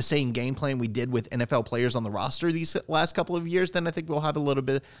have the same game plan we did with NFL players on the roster these last couple of years, then I think we'll have a little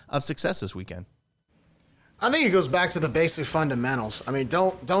bit of success this weekend. I think it goes back to the basic fundamentals. I mean,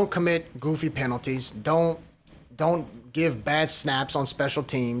 don't commit goofy penalties. Don't give bad snaps on special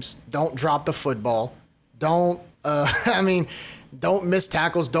teams. Don't drop the football. Don't miss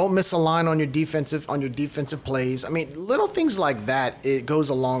tackles. Don't miss a line on your defensive plays. I mean, little things like that, it goes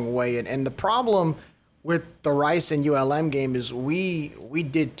a long way. And the problem with the Rice and ULM game is we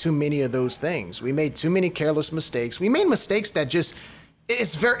did too many of those things. We made too many careless mistakes. We made mistakes that just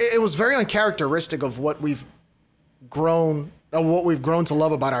it was very uncharacteristic of what we've grown to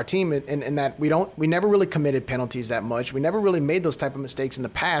love about our team, and that we never really committed penalties that much. We never really made those type of mistakes in the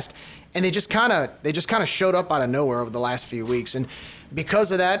past, and they just kind of showed up out of nowhere over the last few weeks. And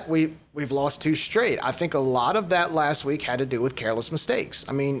because of that, we've lost 2 straight. I think a lot of that last week had to do with careless mistakes.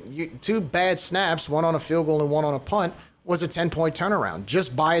 I mean, 2 bad snaps, one on a field goal and one on a punt, was a 10-point turnaround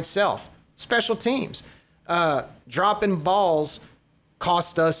just by itself. Special teams, dropping balls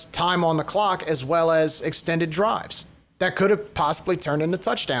cost us time on the clock as well as extended drives that could have possibly turned into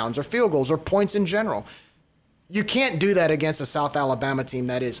touchdowns or field goals or points in general. You can't do that against a South Alabama team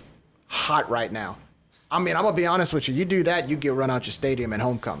that is hot right now. I mean, I'm going to be honest with you. You do that, you get run out your stadium at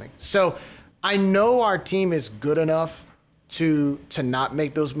homecoming. So I know our team is good enough to not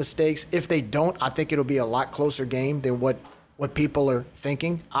make those mistakes. If they don't, I think it'll be a lot closer game than what people are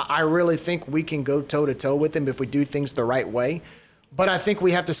thinking. I really think we can go toe-to-toe with them if we do things the right way. But I think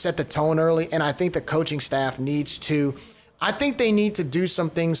we have to set the tone early, and I think the coaching staff needs to – I think they need to do some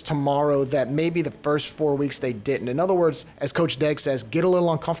things tomorrow that maybe the first 4 weeks they didn't. In other words, as Coach Degg says, get a little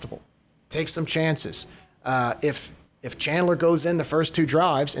uncomfortable. Take some chances. If Chandler goes in the first 2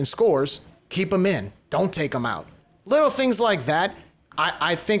 drives and scores, keep him in. Don't take him out. Little things like that,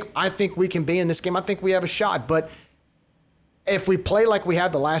 I think we can be in this game. I think we have a shot. But if we play like we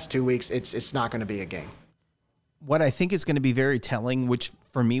have the last 2 weeks, it's not going to be a game. What I think is going to be very telling, which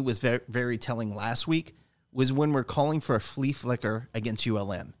for me was very, very telling last week, was when we're calling for a flea flicker against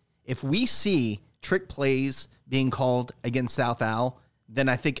ULM. If we see trick plays being called against South Al, then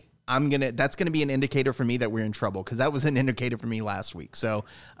I think that's going to be an indicator for me that we're in trouble, because that was an indicator for me last week. So,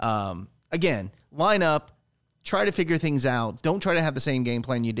 again, line up, try to figure things out. Don't try to have the same game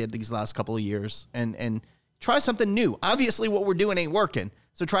plan you did these last couple of years, and try something new. Obviously, what we're doing ain't working,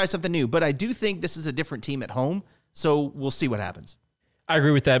 so try something new. But I do think this is a different team at home, so we'll see what happens. I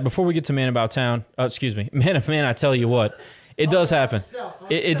agree with that. Before we get to Man About Town, man, I tell you what, it does happen.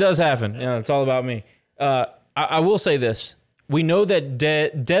 It does happen. You know, it's all about me. I will say this. We know that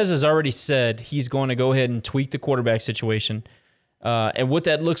Dez has already said he's going to go ahead and tweak the quarterback situation. And what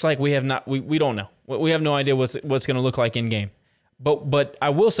that looks like, we don't know. We have no idea what's going to look like in game. But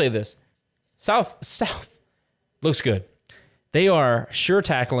I will say this. South looks good. They are sure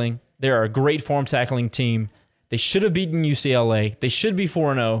tackling. They are a great form tackling team. They should have beaten UCLA. They should be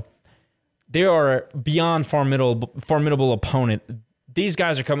 4-0. They are beyond formidable opponent. These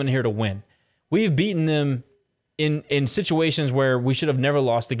guys are coming here to win. We've beaten them in situations where we should have never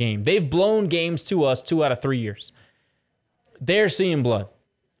lost the game. They've blown games to us 2 out of 3 years. They're seeing blood.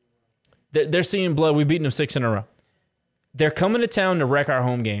 They're seeing blood. We've beaten them 6 in a row. They're coming to town to wreck our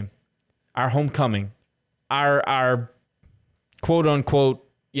home game, our homecoming, our quote unquote,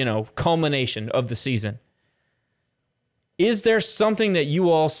 culmination of the season. Is there something that you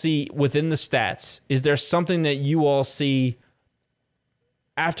all see within the stats? Is there something that you all see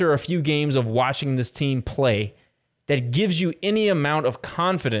after a few games of watching this team play that gives you any amount of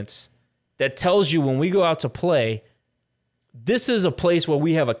confidence that tells you when we go out to play, this is a place where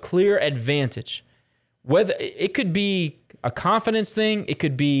we have a clear advantage. Whether it could be a confidence thing, it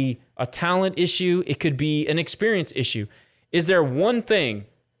could be a talent issue, it could be an experience issue. Is there one thing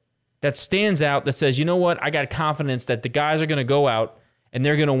that stands out that says, you know what, I got confidence that the guys are going to go out and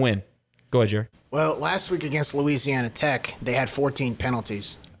they're going to win? Go ahead, Jerry. Well, last week against Louisiana Tech, they had 14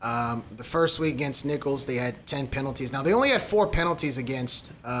 penalties. The first week against Nichols, they had 10 penalties. Now, they only had 4 penalties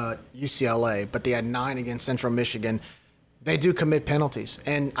against UCLA, but they had 9 against Central Michigan. They do commit penalties.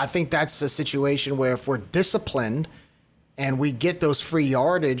 And I think that's a situation where if we're disciplined and we get those free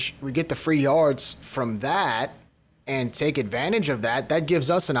yardage, we get the free yards from that and take advantage of that, that gives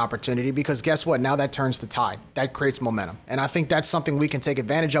us an opportunity because guess what? Now that turns the tide. That creates momentum. And I think that's something we can take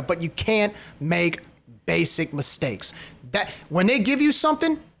advantage of, but you can't make basic mistakes. That when they give you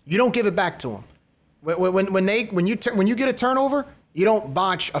something, you don't give it back to them. When you get a turnover, you don't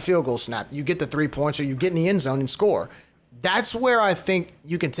botch a field goal snap. You get the 3 points or you get in the end zone and score. That's where I think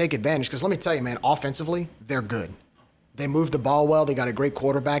you can take advantage because let me tell you, man, offensively, they're good. They move the ball well. They got a great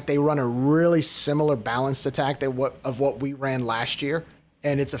quarterback. They run a really similar balanced attack of what we ran last year,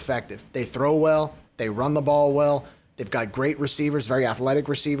 and it's effective. They throw well. They run the ball well. They've got great receivers, very athletic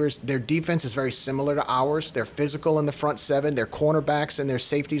receivers. Their defense is very similar to ours. They're physical in the front 7. Their cornerbacks and their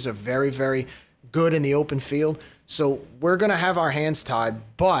safeties are very, very good in the open field. So we're going to have our hands tied,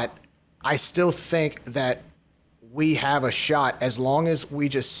 but I still think that we have a shot as long as we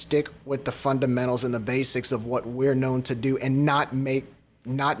just stick with the fundamentals and the basics of what we're known to do and not make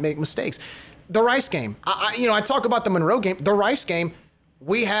mistakes. The Rice game, I talk about the Monroe game. The Rice game,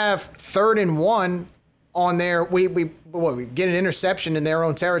 we have 3rd and 1 on there. We get an interception in their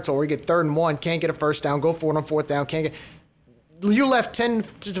own territory. We get 3rd and 1, can't get a first down, go for it on 4th down, can't get. You left 10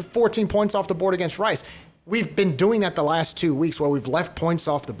 to 14 points off the board against Rice. We've been doing that the last 2 weeks where we've left points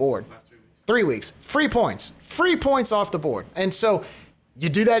off the board. 3 weeks. Free points off the board. And so you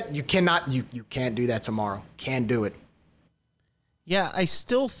do that, you can't do that tomorrow. Can't do it. Yeah, I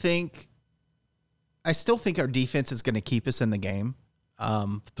still think our defense is going to keep us in the game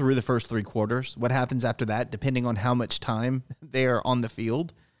through the first 3 quarters. What happens after that, depending on how much time they are on the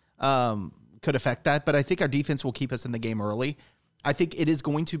field, could affect that. But I think our defense will keep us in the game early. I think it is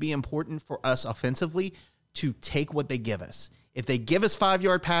going to be important for us offensively to take what they give us. If they give us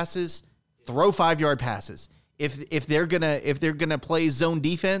 5-yard passes, throw 5-yard passes. If they're gonna play zone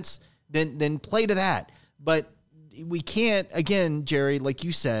defense, then play to that. But we can't, again, Jerry, like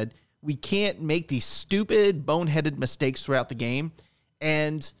you said, we can't make these stupid, boneheaded mistakes throughout the game.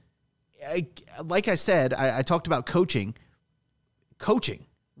 And like I said, I talked about coaching.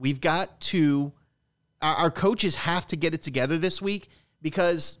 We've got to, our coaches have to get it together this week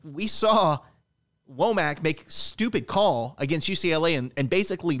because we saw Womack make a stupid call against UCLA and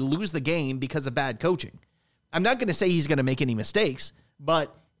basically lose the game because of bad coaching. I'm not going to say he's going to make any mistakes,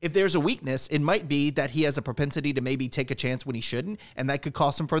 but if there's a weakness, it might be that he has a propensity to maybe take a chance when he shouldn't, and that could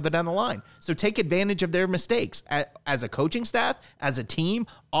cost him further down the line. So take advantage of their mistakes as a coaching staff, as a team,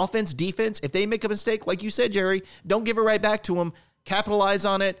 offense, defense. If they make a mistake, like you said, Jerry, don't give it right back to them. Capitalize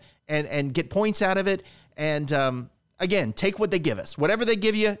on it and get points out of it. And again, take what they give us. Whatever they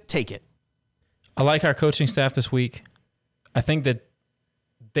give you, take it. I like our coaching staff this week. I think that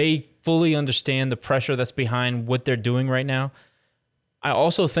they fully understand the pressure that's behind what they're doing right now. I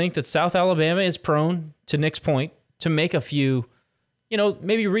also think that South Alabama is prone, to Nick's point, to make a few,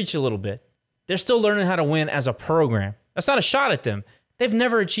 maybe reach a little bit. They're still learning how to win as a program. That's not a shot at them. They've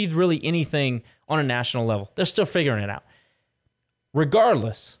never achieved really anything on a national level. They're still figuring it out.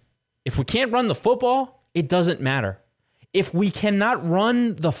 Regardless, if we can't run the football, it doesn't matter. If we cannot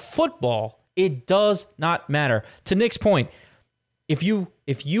run the football, it does not matter. To Nick's point, if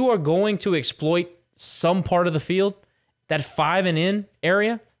you are going to exploit some part of the field, that 5 and in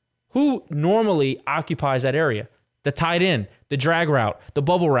area, who normally occupies that area? The tight end, the drag route, the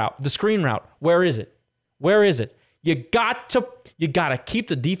bubble route, the screen route. Where is it? Where is it? You got to keep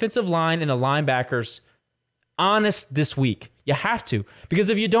the defensive line and the linebackers honest this week. You have to, because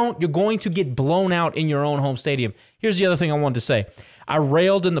if you don't, you're going to get blown out in your own home stadium. Here's the other thing I wanted to say. I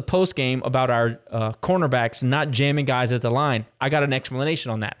railed in the post game about our cornerbacks not jamming guys at the line. I got an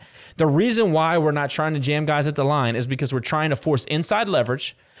explanation on that. The reason why we're not trying to jam guys at the line is because we're trying to force inside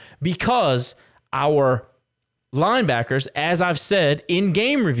leverage, because our linebackers, as I've said in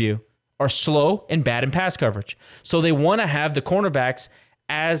game review, are slow and bad in pass coverage. So they want to have the cornerbacks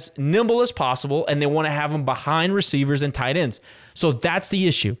as nimble as possible, and they want to have them behind receivers and tight ends. So that's the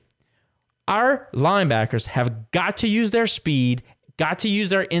issue. Our linebackers have got to use their speed, got to use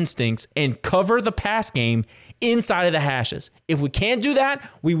their instincts, and cover the pass game inside of the hashes. If we can't do that,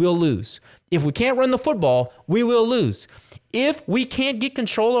 we will lose. If we can't run the football, we will lose. If we can't get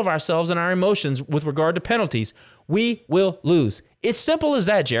control of ourselves and our emotions with regard to penalties, we will lose. It's simple as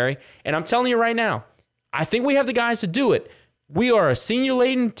that, Jerry. And I'm telling you right now, I think we have the guys to do it. We are a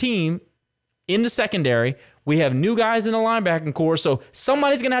senior-laden team in the secondary. We have new guys in the linebacking core, so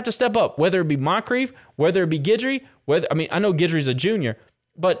somebody's going to have to step up, whether it be Moncrief, whether it be Guidry. I know Guidry's a junior,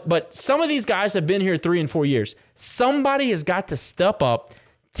 but some of these guys have been here 3 and 4 years. Somebody has got to step up,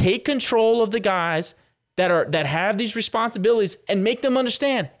 take control of the guys that have these responsibilities, and make them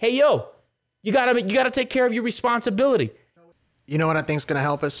understand, hey, yo, you gotta take care of your responsibility. You know what I think is going to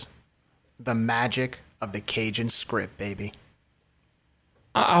help us? The magic of the Cajun script, baby.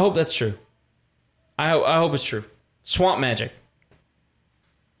 I hope that's true. I hope it's true. Swamp magic.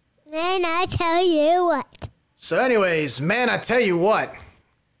 Man, I tell you what. So anyways, man, I tell you what.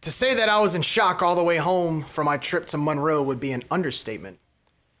 To say that I was in shock all the way home from my trip to Monroe would be an understatement.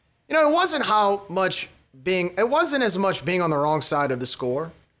 You know, it wasn't as much being on the wrong side of the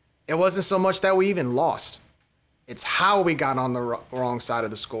score. It wasn't so much that we even lost. It's how we got on the wrong side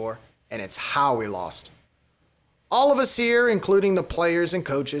of the score, and it's how we lost. All of us here, including the players and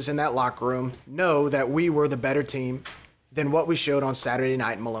coaches in that locker room, know that we were the better team than what we showed on Saturday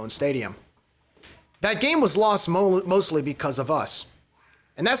night in Malone Stadium. That game was lost mostly because of us.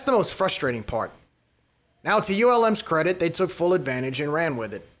 And that's the most frustrating part. Now, to ULM's credit, they took full advantage and ran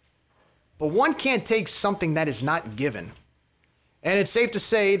with it. But one can't take something that is not given. And it's safe to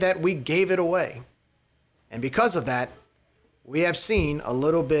say that we gave it away. And because of that, we have seen a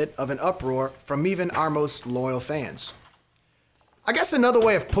little bit of an uproar from even our most loyal fans. I guess another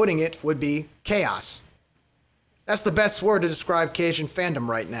way of putting it would be chaos. That's the best word to describe Cajun fandom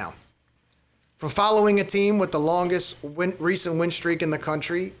right now. From following a team with the longest recent win streak in the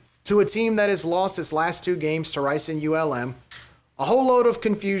country to a team that has lost its last 2 games to Rice and ULM, a whole load of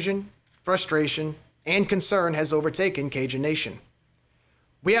confusion, frustration, and concern has overtaken Cajun Nation.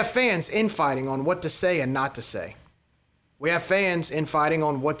 We have fans infighting on what to say and not to say. We have fans infighting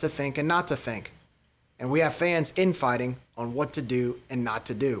on what to think and not to think. And we have fans infighting on what to do and not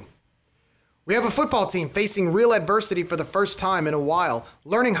to do. We have a football team facing real adversity for the first time in a while,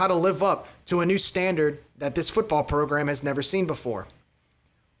 learning how to live up to a new standard that this football program has never seen before.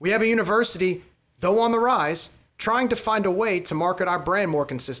 We have a university, though on the rise, trying to find a way to market our brand more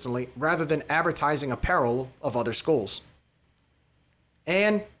consistently rather than advertising apparel of other schools.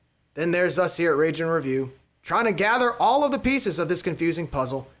 And then there's us here at Rage and Review, trying to gather all of the pieces of this confusing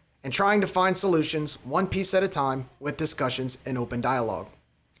puzzle and trying to find solutions one piece at a time with discussions and open dialogue.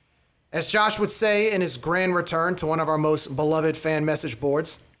 As Josh would say in his grand return to one of our most beloved fan message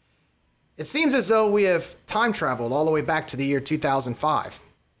boards, it seems as though we have time traveled all the way back to the year 2005.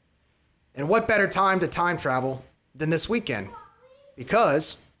 And what better time to time travel than this weekend?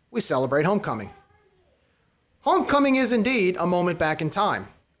 Because we celebrate homecoming. Homecoming is indeed a moment back in time.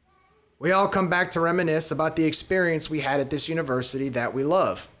 We all come back to reminisce about the experience we had at this university that we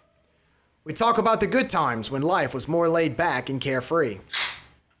love. We talk about the good times when life was more laid back and carefree.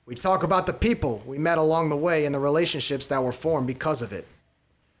 We talk about the people we met along the way and the relationships that were formed because of it.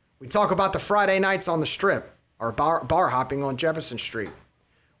 We talk about the Friday nights on the Strip or bar hopping on Jefferson Street.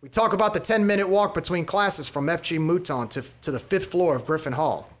 We talk about the 10-minute walk between classes from FG Mouton to the 5th floor of Griffin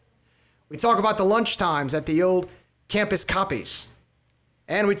Hall. We talk about the lunch times at the old campus copies.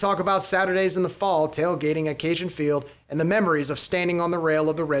 And we talk about Saturdays in the fall tailgating at Cajun Field and the memories of standing on the rail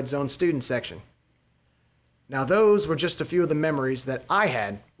of the Red Zone student section. Now, those were just a few of the memories that I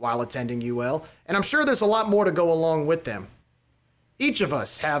had while attending UL, and I'm sure there's a lot more to go along with them. Each of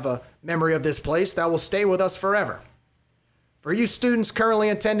us have a memory of this place that will stay with us forever. For you students currently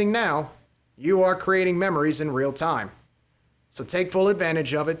attending now, you are creating memories in real time. So take full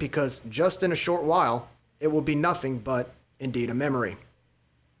advantage of it because just in a short while, it will be nothing but indeed a memory.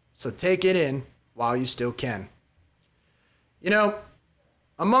 So take it in while you still can. You know,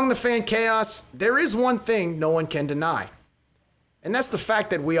 among the fan chaos, there is one thing no one can deny, and that's the fact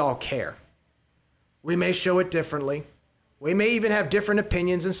that we all care. We may show it differently. We may even have different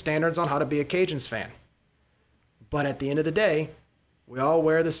opinions and standards on how to be a Cajuns fan. But at the end of the day, we all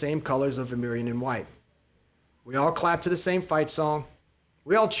wear the same colors of vermilion and white. We all clap to the same fight song.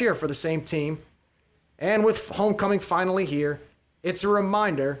 We all cheer for the same team. And with homecoming finally here, it's a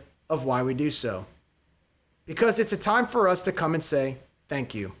reminder of why we do so. Because it's a time for us to come and say,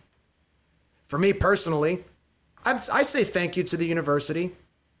 thank you. For me personally, I say thank you to the university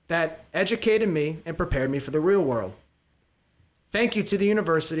that educated me and prepared me for the real world. Thank you to the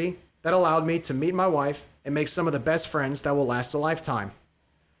university that allowed me to meet my wife and make some of the best friends that will last a lifetime.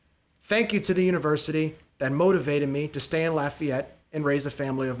 Thank you to the university that motivated me to stay in Lafayette and raise a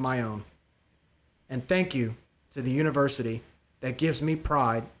family of my own. And thank you to the university that gives me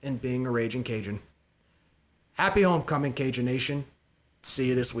pride in being a Raging Cajun. Happy homecoming, Cajun Nation. See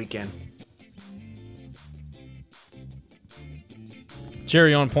you this weekend.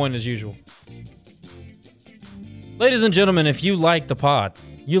 Jerry on point as usual. Ladies and gentlemen, if you like the pod,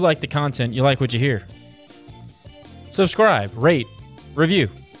 you like the content, you like what you hear, subscribe, rate, review.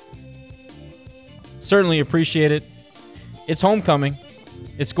 Certainly appreciate it. It's homecoming.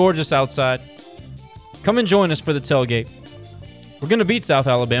 It's gorgeous outside. Come and join us for the tailgate. We're going to beat South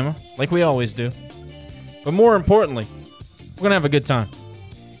Alabama, like we always do. But more importantly, we're going to have a good time.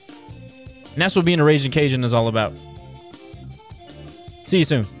 And that's what being a Raging Cajun is all about. See you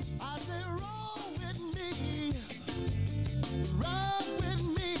soon. I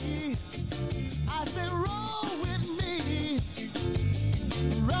said,